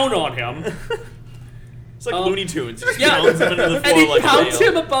down on him. It's like Looney Tunes. He just Yeah, pounds him into the and floor he like a pounds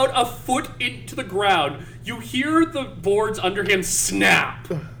nail. him about a foot into the ground. You hear the boards under him snap.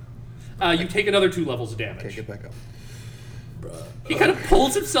 You take another 2 levels of damage. Okay, get back up. He kind of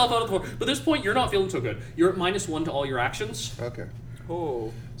pulls himself out of the floor. But at this point, you're not feeling so good. You're at -1 to all your actions. Okay.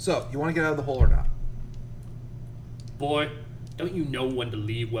 Oh. So, you want to get out of the hole or not? Boy, don't you know when to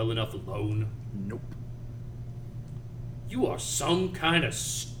leave well enough alone? Nope. You are some kind of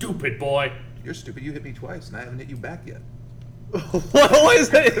stupid boy. You're stupid. You hit me twice, and I haven't hit you back yet. Why does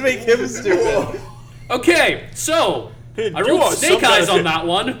that make him stupid? Okay, so I You rolled are snake some eyes kind on that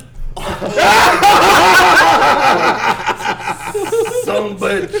one. son of a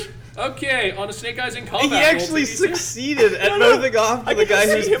bitch. Okay, on a snake eyes in combat. He roll actually 2d6. succeeded at mouthing off to the guy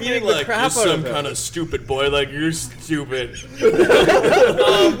who's him beating being the like, crap "You're out some of him. kind of stupid boy, like you're stupid."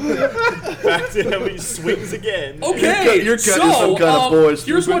 Back to him, he swings again. Okay, You're so some kind of boy, here's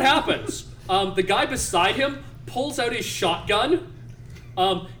stupid. what happens. The guy beside him pulls out his shotgun,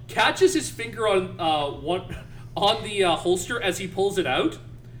 catches his finger on the holster as he pulls it out.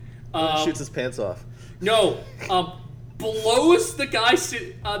 Shoots his pants off. No, blows the guy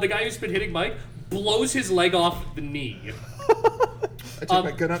who's been hitting Mike, blows his leg off the knee. I take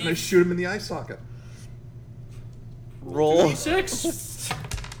my gun out and I shoot him in the eye socket. Roll. 6.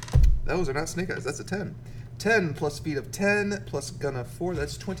 Those are not snake eyes. That's a 10. 10 plus feet of 10 plus gun of 4.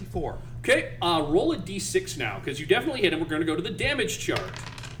 That's 24. Okay, roll a d6 now, because you definitely hit him. We're going to go to the damage chart.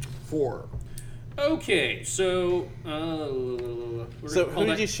 4. Okay, so... So who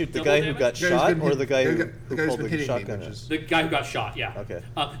did you shoot? The guy who got shot or the guy who who's pulled been the hitting me, shotgun which in? is The guy who got shot, yeah. Okay.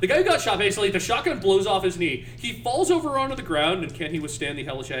 The guy who got shot, basically, the shotgun blows off his knee. He falls over onto the ground, and can he withstand the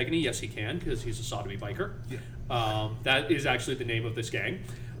hellish agony? Yes, he can, because he's a sodomy biker. Yeah. That is actually the name of this gang.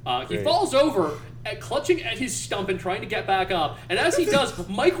 He Great. falls over, clutching at his stump and trying to get back up. And as he does,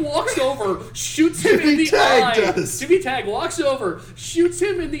 Mike walks over, shoots him in the eye. Jimmy Tag walks over, shoots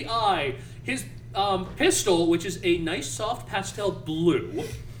him in the eye. His pistol, which is a nice soft pastel blue,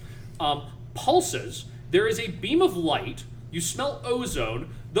 pulses. There is a beam of light. You smell ozone.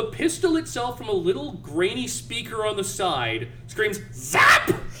 The pistol itself, from a little grainy speaker on the side, screams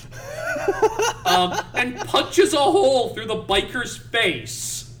 "Zap!" and punches a hole through the biker's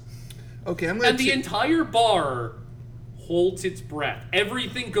face. okay. I'm gonna. And the entire bar holds its breath.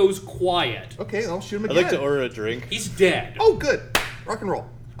 Everything goes quiet. Okay, I'll shoot him I'd again. like to order a drink. He's dead. Oh, good. Rock and roll.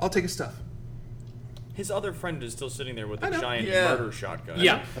 I'll take his stuff. His other friend is still sitting there with I a know. giant Yeah. murder shotgun.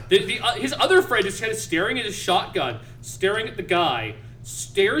 Yeah. His other friend is kind of staring at his shotgun, staring at the guy,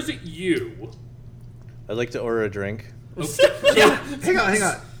 stares at you. I'd like to order a drink. Yeah. Hang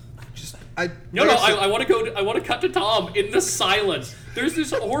on. Just No, I want to go. I want to cut to Tom in the silence. There's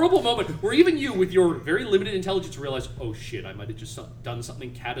this horrible moment where even you, with your very limited intelligence, realize, oh shit, I might have just done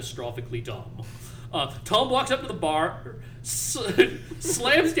something catastrophically dumb. Tom walks up to the bar,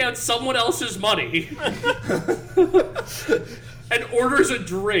 slams down someone else's money, and orders a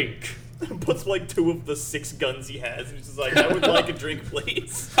drink. Puts like 2 of the 6 guns he has, and he's just like, "I would like a drink,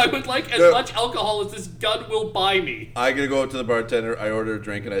 please." I would like as No. much alcohol as this gun will buy me. I gotta go up to the bartender, I order a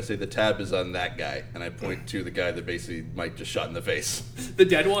drink, and I say the tab is on that guy. And I point to the guy that basically Mike just shot in the face. The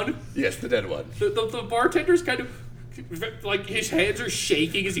dead one. Yes, the dead one. The bartender's kind of like his hands are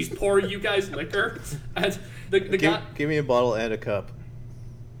shaking as he's pouring you guys liquor, and the guy Give me a bottle and a cup.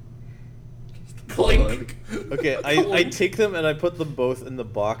 clink. Okay, I take them and I put them both in the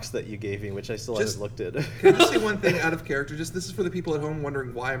box that you gave me, which I still Just- haven't looked at. Can I just say one thing out of character? Just this is for the people at home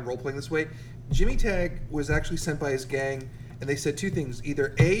wondering why I'm role-playing this way. Jimmy Tag was actually sent by his gang, and they said 2 things.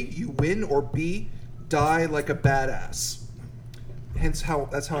 Either A, you win, or B, die like a badass. Hence,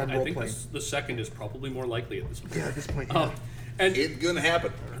 that's how I'm I think role-playing. the second is probably more likely at this point. Yeah, at this point, yeah. And It's gonna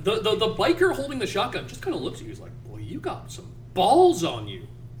happen. the biker holding the shotgun just kind of looks at you. He's like, boy, you got some balls on you.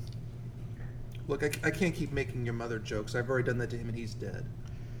 Look, I can't keep making your mother jokes. I've already done that to him, and he's dead.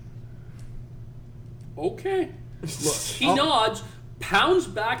 Okay. Look, He nods, pounds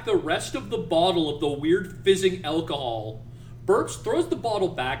back the rest of the bottle of the weird fizzing alcohol, burps, throws the bottle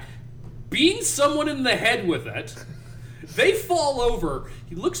back, beans someone in the head with it. They fall over.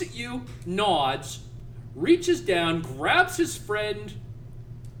 He looks at you, nods, reaches down, grabs his friend.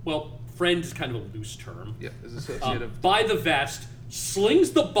 Well, friend is kind of a loose term. Yeah, is associative. By the vest,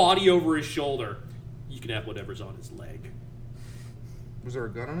 slings the body over his shoulder. You can have whatever's on his leg. Was there a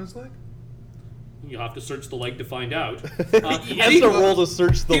gun on his leg? You'll have to search the leg to find out. He has to roll to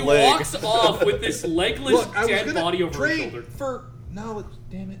search the he leg. walks off with this legless, Look, I was dead gonna body over his trade shoulder. for knowledge.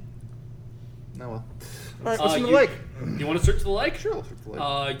 Damn it. No, well. All right, what's in the you, leg? You want to search the leg? Sure, I'll search the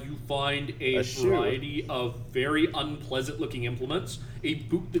leg. You find a shoe. variety of very unpleasant-looking implements. A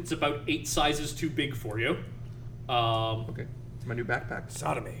boot that's about 8 sizes too big for you. Okay. My new backpack.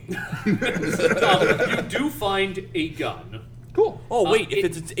 Sodomy. You do find a gun. Cool. Oh wait, if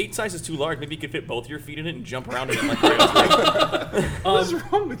it- it's 8 sizes too large, maybe you could fit both your feet in it and jump around in it like I What's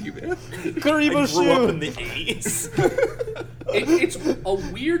wrong with you, man? Karibo grew up shoe. in the 80s. It's a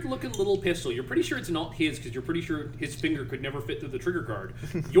weird-looking little pistol. You're pretty sure it's not his because you're pretty sure his finger could never fit through the trigger guard.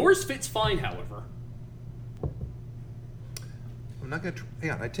 Yours fits fine, however. I'm not gonna.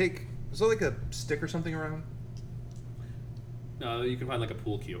 Hang on. Is there like a stick or something around? You can find like a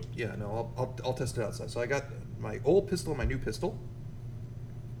pool cue. Yeah. No. I'll test it outside. So I got my old pistol and my new pistol.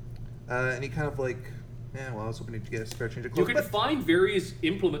 And he kind of like. Yeah. Well, I was hoping to get a spare change of You clothes. can find various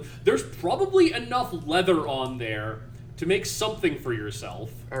implements. There's probably enough leather on there to make something for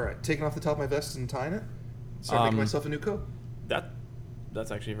yourself. All right. Taking off the top of my vest and tying it. Start making myself a new coat. That's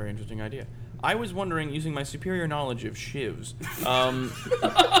actually a very interesting idea. I was wondering, using my superior knowledge of shivs,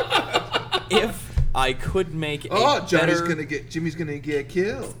 if I could make a Jimmy's better... gonna get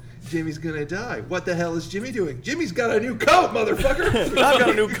killed. Jimmy's gonna die. What the hell is Jimmy doing? Jimmy's got a new coat, motherfucker. I've got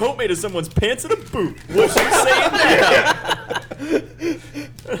a new coat made of someone's pants and a boot. What you saying there?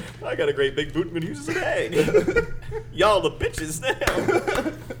 I got a great big boot I'm gonna use as an egg. Y'all the bitches now.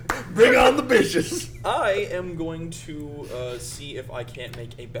 Bring on the bitches. I am going to see if I can't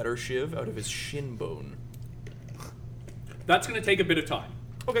make a better shiv out of his shin bone. That's going to take a bit of time.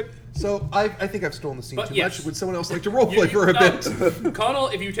 Okay. So I think I've stolen the scene But too yes. much. Would someone else like to roleplay for a bit? Connell,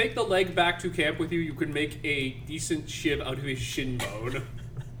 if you take the leg back to camp with you, you can make a decent shiv out of his shin bone.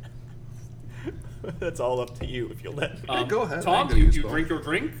 That's all up to you if you'll let me. Go ahead. I ain't Tom, gonna you use you both. drink your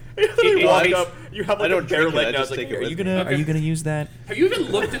drink? You walk It- up, you have like I don't a bare drink it, leg I now. It's just like, take it "Here, are with you me." gonna Okay. are you gonna use that? Have you even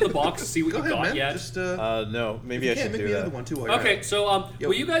looked in the box to see what Go you ahead, got man. yet? Just No, maybe I yeah, should make do me another that. one too. while you're Okay, at it. so while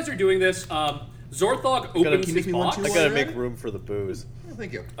you guys are doing this, Zorthog Can opens you his make me one box. too? I While gotta you're make at it? room for the booze. Oh,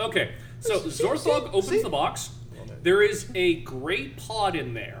 thank you. Okay, so Zorthog opens the box. There is a gray pod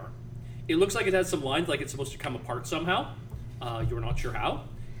in there. It looks like it has some lines, like it's supposed to come apart somehow. You're not sure how.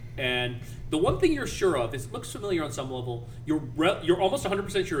 And the one thing you're sure of, is it looks familiar on some level, you're almost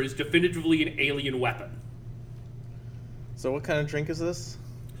 100% sure is definitively an alien weapon. So what kind of drink is this?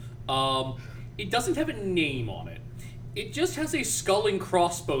 It doesn't have a name on it. It just has a skull and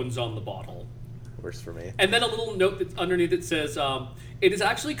crossbones on the bottle. Works for me. And then a little note that's underneath it says, it is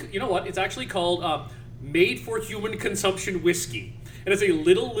actually, you know what, it's actually called Made for Human Consumption Whiskey. And it's a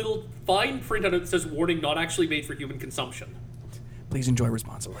little fine print on it that says, warning, not actually made for human consumption. Please enjoy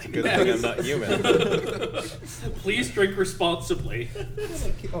responsibly. Good thing I'm not human. Please drink responsibly.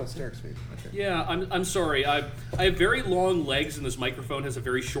 Oh, it's Derek's feet. Okay. Yeah, I'm sorry. I have very long legs and this microphone has a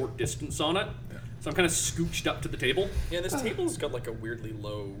very short distance on it. So I'm kind of scooched up to the table. Yeah, this table's got like a weirdly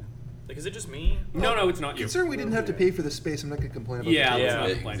low. Like, is it just me? No, it's not you. Concerned we didn't have to pay for the space. I'm not going to complain about Yeah, the let's Yeah, not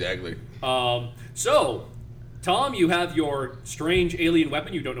complain. Exactly. So, Tom, you have your strange alien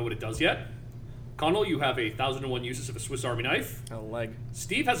weapon. You don't know what it does yet. Connell, you have 1,001 uses of a Swiss Army knife. A leg.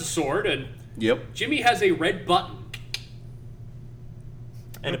 Steve has a sword, and Yep. Jimmy has a red button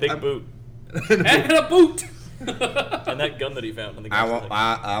And a big boot. and a boot. And that gun that he found on the I guy's want. leg.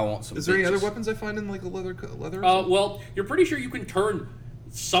 I want some. Is there any other bitches. weapons I find in like a leather? Or something? Well, you're pretty sure you can turn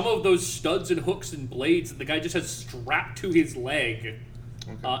some of those studs and hooks and blades that the guy just has strapped to his leg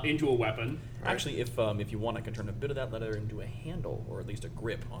into a weapon. Actually, if you want, I can turn a bit of that leather into a handle, or at least a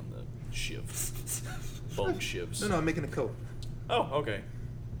grip on the shiv. Bone shivs. No, I'm making a coat. Oh, okay.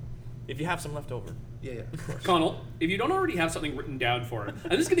 If you have some left over. Yeah, of course. Connell, if you don't already have something written down for it,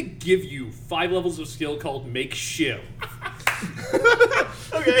 I'm just going to give you 5 levels of skill called Make Shiv.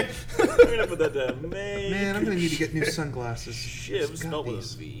 Okay. I'm gonna put that down. Man, I'm going to need to get new sunglasses. Shiv Got spelled with a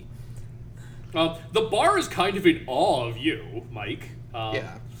these. V. The bar is kind of in awe of you, Mike.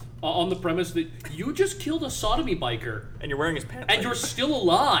 Yeah. On the premise that you just killed a sodomy biker, And you're wearing his pants. and you're still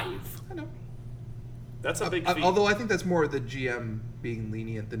alive. I know. That's a big feat. Although I think that's more the GM being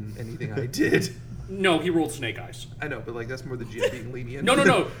lenient than anything I did. No, he rolled snake eyes. I know, but like that's more the GM being lenient. No. You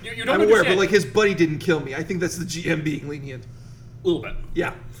don't I'm aware, understand. but like his buddy didn't kill me. I think that's the GM being lenient. A little bit.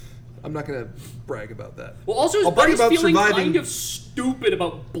 Yeah. I'm not gonna brag about that. Well, also his I'll brag buddy's about feeling surviving. kind of stupid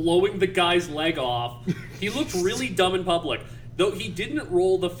about blowing the guy's leg off. He looked really dumb in public. Though he didn't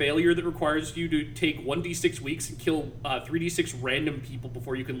roll the failure that requires you to take 1d6 weeks and kill 3d6 random people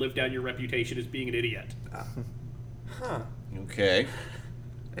before you can live down your reputation as being an idiot. Okay.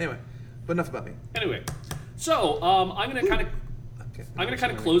 Anyway, but enough about me. Anyway, so I'm gonna kind of Okay. I'm gonna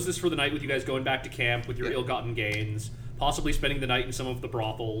kind of close this for the night with you guys going back to camp with your ill-gotten gains, possibly spending the night in some of the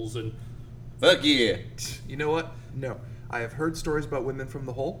brothels and. Fuck yeah. You know what? No. I have heard stories about women from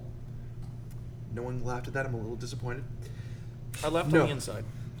the hole. No one laughed at that. I'm a little disappointed. I left No. on the inside.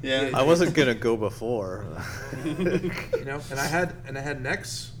 Yeah. I wasn't gonna go before. You know, and I had an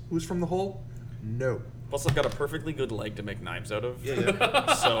ex who was from the hole. No. Plus, I've got a perfectly good leg to make knives out of.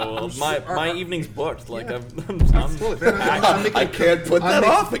 Yeah. So my evening's booked. Like Yeah. I'm Well, I'm making I can't put that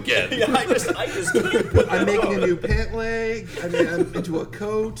off again. yeah, I just can't put I'm that making off. a new pant leg. I'm into a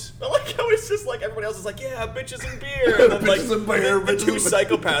coat. I like how it's just like everybody else is like, yeah, bitches and beer. And then like Bitches and beer, the two bitches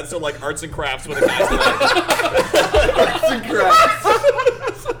and- psychopaths are like arts and crafts with a guy's leg.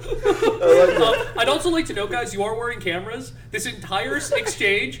 I'd also like to note, guys, you are wearing cameras. This entire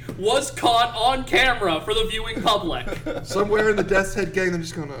exchange was caught on camera for the viewing public. Somewhere in the Death's Head gang, they're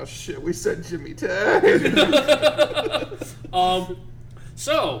just going, oh shit, we said Jimmy Tag.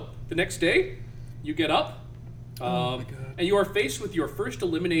 So, the next day, you get up, God. and you are faced with your first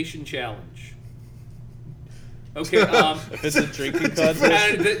elimination challenge. Okay, If it's a drinking contest.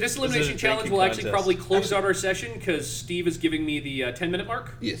 and this Is elimination it a challenge drinking will actually contest? probably close out our session because Steve is giving me the 10-minute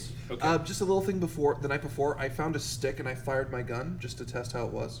mark. Yes. Okay. Just a little thing before, the night before, I found a stick and I fired my gun just to test how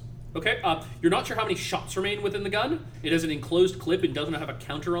it was. Okay, you're not sure how many shots remain within the gun. It has an enclosed clip and doesn't have a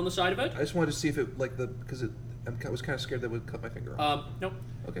counter on the side of it. I just wanted to see if it, because I was kind of scared that it would cut my finger off. No.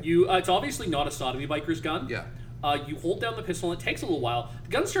 Okay. It's obviously not a sodomy biker's gun. Yeah. You hold down the pistol, and it takes a little while. The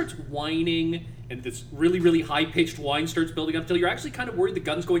gun starts whining, and this really, really high-pitched whine starts building up until you're actually kind of worried the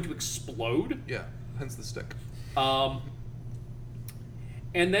gun's going to explode. Yeah, hence the stick.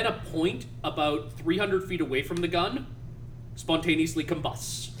 And then a point about 300 feet away from the gun spontaneously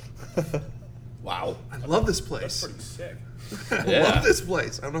combusts. Wow. I love this place. Pretty sick. I Yeah. love this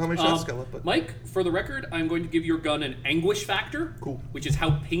place. I don't know how many shots got left, but Mike, for the record, I'm going to give your gun an anguish factor, Cool. which is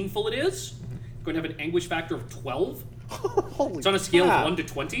how painful it is. It's going to have an anguish factor of 12. Holy It's on a scale crap. of 1 to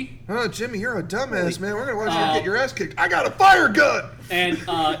 20. oh, Jimmy, you're a dumbass, man. We're gonna watch you get your ass kicked. I got a fire gun. And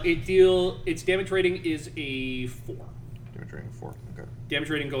its damage rating is a 4. Damage rating 4. Okay. Damage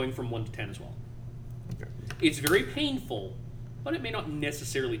rating going from 1 to 10 as well. Okay. It's very painful, but it may not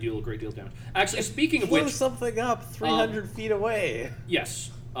necessarily deal a great deal of damage. Actually, speaking of Blow which, something up 300 feet away.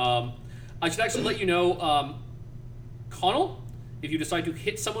 yes, I should actually let you know, Connell, if you decide to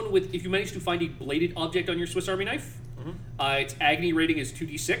hit someone if you manage to find a bladed object on your Swiss Army knife, its agony rating is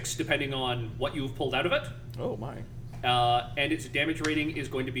 2d6, depending on what you've pulled out of it. Oh my. And its damage rating is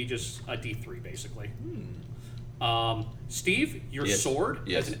going to be just a d3, basically. Steve, your Yes. sword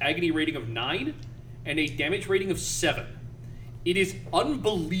Yes. has an agony rating of 9 and a damage rating of 7. It is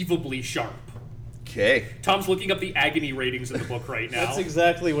unbelievably sharp. Okay. Tom's looking up the agony ratings in the book right now. That's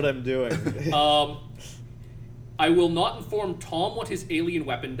exactly what I'm doing. I will not inform Tom what his alien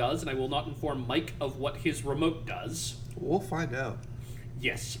weapon does, and I will not inform Mike of what his remote does. We'll find out.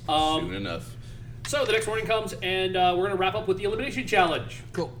 Yes. Soon enough. So the next morning comes, and we're going to wrap up with the elimination challenge.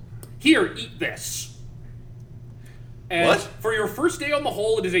 Cool. Here, eat this. And What? for your first day on the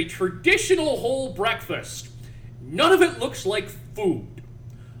hole, it is a traditional hole breakfast. None of it looks like food.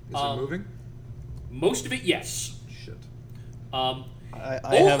 Is it moving? Most of it, yes. Shit. I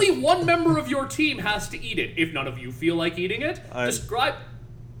Only have one member of your team has to eat it. If none of you feel like eating it, I'm- describe...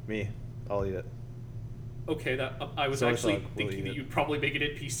 me. I'll eat it. Okay, that I was So I actually thought we'll thinking eat that it. you'd probably make an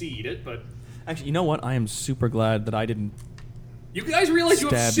NPC eat it, but... Actually, you know what? I am super glad that I didn't. You guys realize you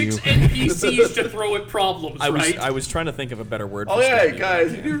have Stab 6 you. NPCs to throw at problems, right? I was trying to think of a better word. Oh for yeah, stab you.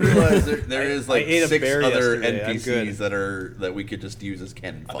 guys, you do realize there is like ate a 6 bear other yesterday. I'm good. NPCs that we could just use as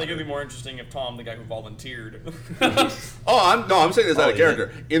cannon I fodder. think it'd be more interesting if Tom, the guy who volunteered. I'm saying this out I'll of eat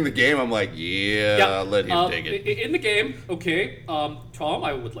character. In the game, I'm like, let him take it. In the game, okay, Tom,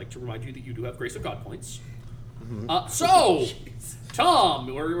 I would like to remind you that you do have Grace of God points. So, Tom,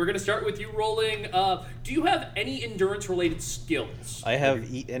 we're going to start with you rolling. Do you have any endurance-related skills? I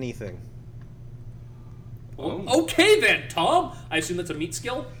have eat anything. Okay then, Tom. I assume that's a meat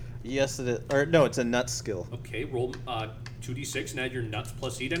skill. Yes, it is. Or no, it's a nut skill. Okay, roll 2d6 and add your nuts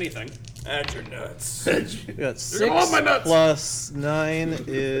plus eat anything. Add your nuts. We got 6 all my nuts. plus 9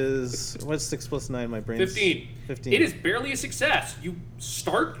 is... What's 6 plus 9? My brain's... 15. 15. It is barely a success. You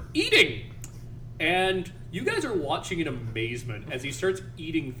start eating. And you guys are watching in amazement as he starts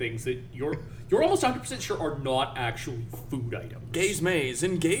eating things that you're almost 100% sure are not actually food items. Gaze maze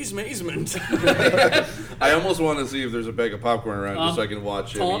and gaze mazement. I almost want to see if there's a bag of popcorn around just so I can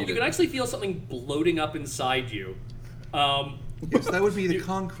watch him Tom, eat you it. can actually feel something bloating up inside you. Yes, that would be the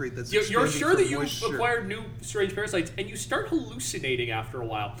concrete that's You're expanding sure for that you've moisture. acquired new strange parasites, and you start hallucinating after a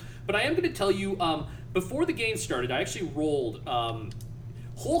while. But I am going to tell you, before the game started, I actually rolled...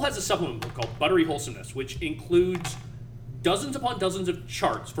 Whole has a supplement book called Buttery Wholesomeness, which includes dozens upon dozens of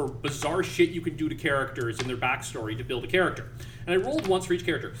charts for bizarre shit you can do to characters and their backstory to build a character. And I rolled once for each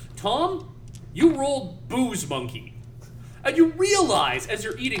character. Tom, you rolled Booze Monkey. And you realize, as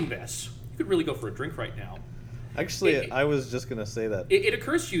you're eating this, you could really go for a drink right now. Actually, I was just going to say that. It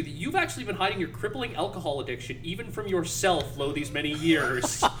occurs to you that you've actually been hiding your crippling alcohol addiction even from yourself, lo these many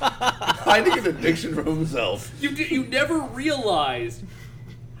years. Hiding an addiction from himself. You never realized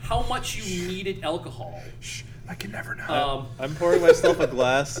how much you needed alcohol. Shh, I can never know. I'm pouring myself a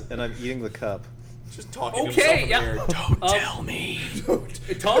glass, and I'm eating the cup. Just talking Okay, to himself in the yeah. mirror. Don't tell me.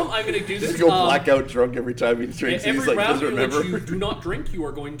 Tom, I'm going to do this. Just go blackout drunk every time he drinks. Every He's like, round doesn't in which remember. you do not drink, you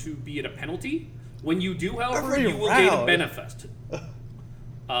are going to be at a penalty. When you do, however, Every you will gain a round? benefit.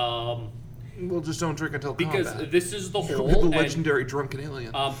 We'll just don't drink until Because combat. this is the You're whole. the and, legendary drunken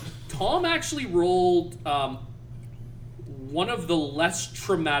alien. Tom actually rolled one of the less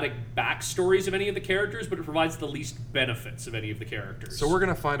traumatic backstories of any of the characters, but it provides the least benefits of any of the characters. So we're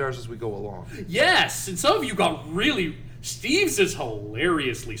gonna find ours as we go along. Yes, and some of you got really. Steve's is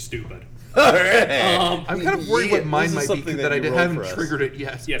hilariously stupid. I'm kind of worried what mine this is might be something that that I you roll haven't for us. triggered it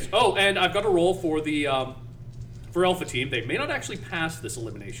yet. Yes. Oh, and I've got a roll for the for Alpha Team. They may not actually pass this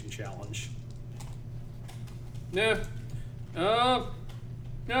elimination challenge. No,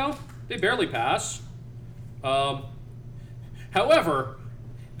 they barely pass. However,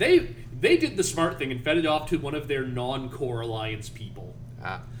 they did the smart thing and fed it off to one of their non-core alliance people.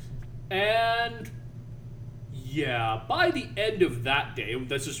 And yeah, by the end of that day,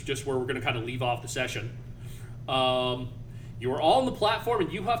 this is just where we're going to kind of leave off the session. You are all on the platform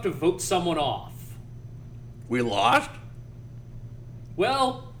and you have to vote someone off. We lost?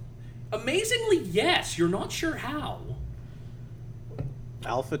 Well, amazingly, yes. You're not sure how.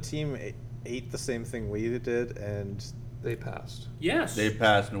 Alpha Team ate the same thing we did, and They passed. Yes. They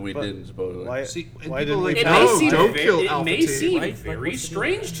passed and we But didn't, supposedly. why, See, and why people didn't we like, it no, may seem, don't ve- kill it Alpha may Team. seem Right? Like, very what's the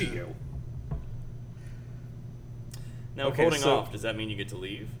strange to you. Now, Okay, voting so- off, does that mean you get to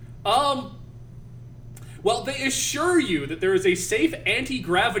leave? Well, they assure you that there is a safe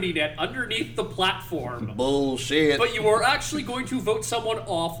anti-gravity net underneath the platform, Bullshit. but you are actually going to vote someone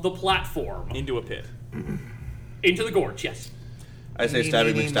off the platform. Into a pit. Into the gorge, yes. I say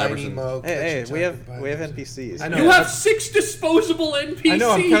stabbing McStabberson. Hey, we have NPCs. I know. You have 6 disposable NPCs. I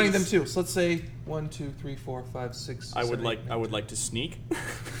know. I'm counting them too. So let's say 1, 2, 3, 4, 5, 6. I would 7, like to sneak.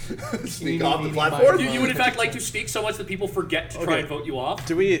 Sneak off the platform? You would in fact like to sneak so much that people forget to try and vote you off.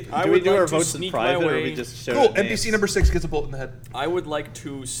 Do we I do would our like to votes in sneak my private, or way- we just show Cool. it names? NPC number 6 gets a bolt in the head. I would like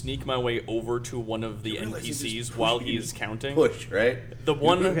to sneak my way over to one of the NPCs while he is counting. Push, right? The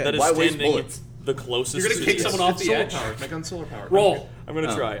one Okay. that is Why waste standing bullets? the closest You're gonna to kick the someone off It's the solar edge. powered. My gun's solar powered. Roll. I'm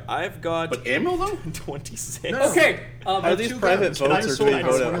gonna try. I've got But ammo, though? 26. No. Okay. Are these two private guns. Can I votes, or do we solar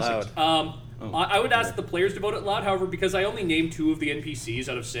vote power? out loud? I would ask the players to vote out loud. However, because I only named 2 of the NPCs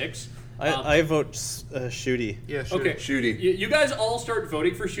out of 6. I vote Shooty. Yeah, sure. Okay. Shooty. You guys all start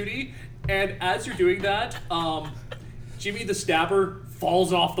voting for Shooty, and as you're doing that, Jimmy the Stabber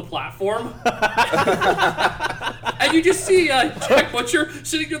falls off the platform. And you just see Jack Butcher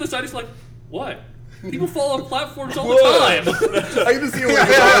sitting near the side. He's like, what? People fall off platforms all the time. I can see him when Yeah,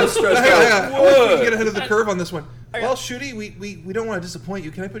 he's yeah, all stressed yeah. out. I wish we can get ahead of the curve on this one. Well, Shooty, we don't want to disappoint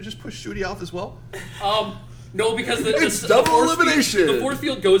you. Can I just push Shooty off as well? No, because It's double force elimination. Field, the force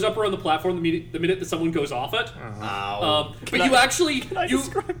field goes up around the platform the minute that someone goes off it. But you actually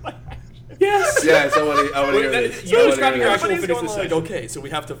describe my yes. Yes, I want to hear this. You're I wanna describing hear your this. actual Everybody's finish going this like, session. okay, so we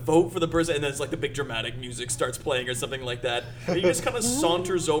have to vote for the person, and then it's like the big dramatic music starts playing or something like that. And he just kind of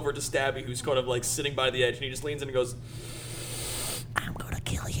saunters over to Stabby, who's kind of like sitting by the edge, and he just leans in and goes, "I'm gonna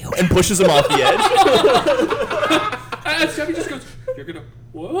kill you," and pushes him off the edge. And Stabby just goes, you're gonna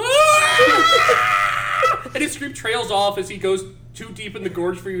what? And his scream trails off as he goes too deep in the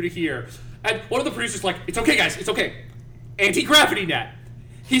gorge for you to hear. And one of the producers is like, it's okay guys, it's okay. Anti-gravity net.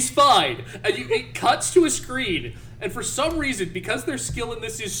 He's fine. And it cuts to a screen, and for some reason, because their skill in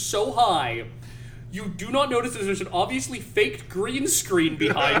this is so high, you do not notice that there's an obviously faked green screen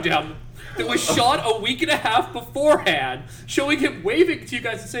behind him that was shot a week and a half beforehand, showing him waving to you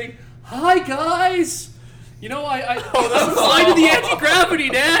guys and saying, "Hi, guys! You know, I'm flying to the anti-gravity,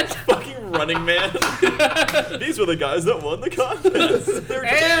 Dad!" Fucking Running Man. These were the guys that won the contest.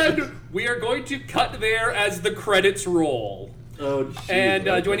 And we are going to cut there as the credits roll. Oh, jeez. And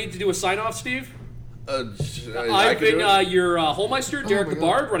do I need to do a sign-off, Steve? I I've been your Holmeister, Derek the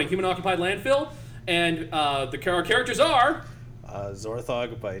Bard, running Human Occupied Landfill, and our characters are...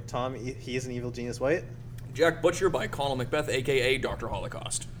 Zorthog by Tom, he is an evil genius white. Jack Butcher by Connell Macbeth, a.k.a. Dr.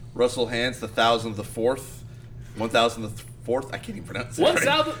 Holocaust. Russell Hance, the 1004th. I can't even pronounce it.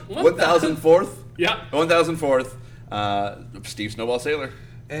 1004th? Yeah. 1004th. Steve Snowball Sailor.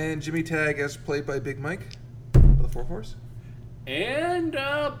 And Jimmy Tag as played by Big Mike, the 4-horse. And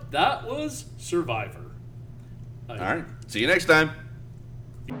that was Survivor. All right. See you next time.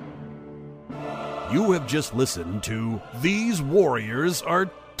 You have just listened to These Warriors Are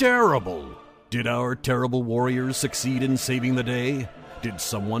Terrible. Did our terrible warriors succeed in saving the day? Did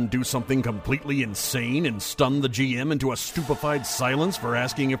someone do something completely insane and stun the GM into a stupefied silence for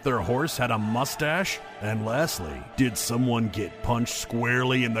asking if their horse had a mustache? And lastly, did someone get punched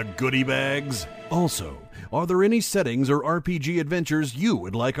squarely in the goodie bags? Also, are there any settings or RPG adventures you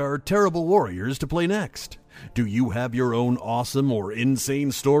would like our terrible warriors to play next? Do you have your own awesome or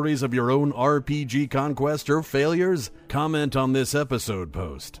insane stories of your own RPG conquest or failures? Comment on this episode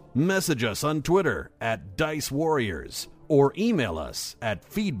post. Message us on Twitter at Dice Warriors or email us at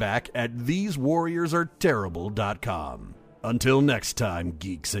feedback@thesewarriorsarterrible.com. Until next time,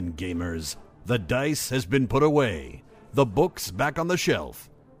 geeks and gamers, the dice has been put away, the books back on the shelf,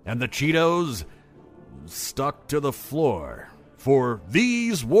 and the Cheetos stuck to the floor. For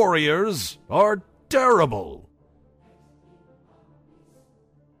these warriors are terrible.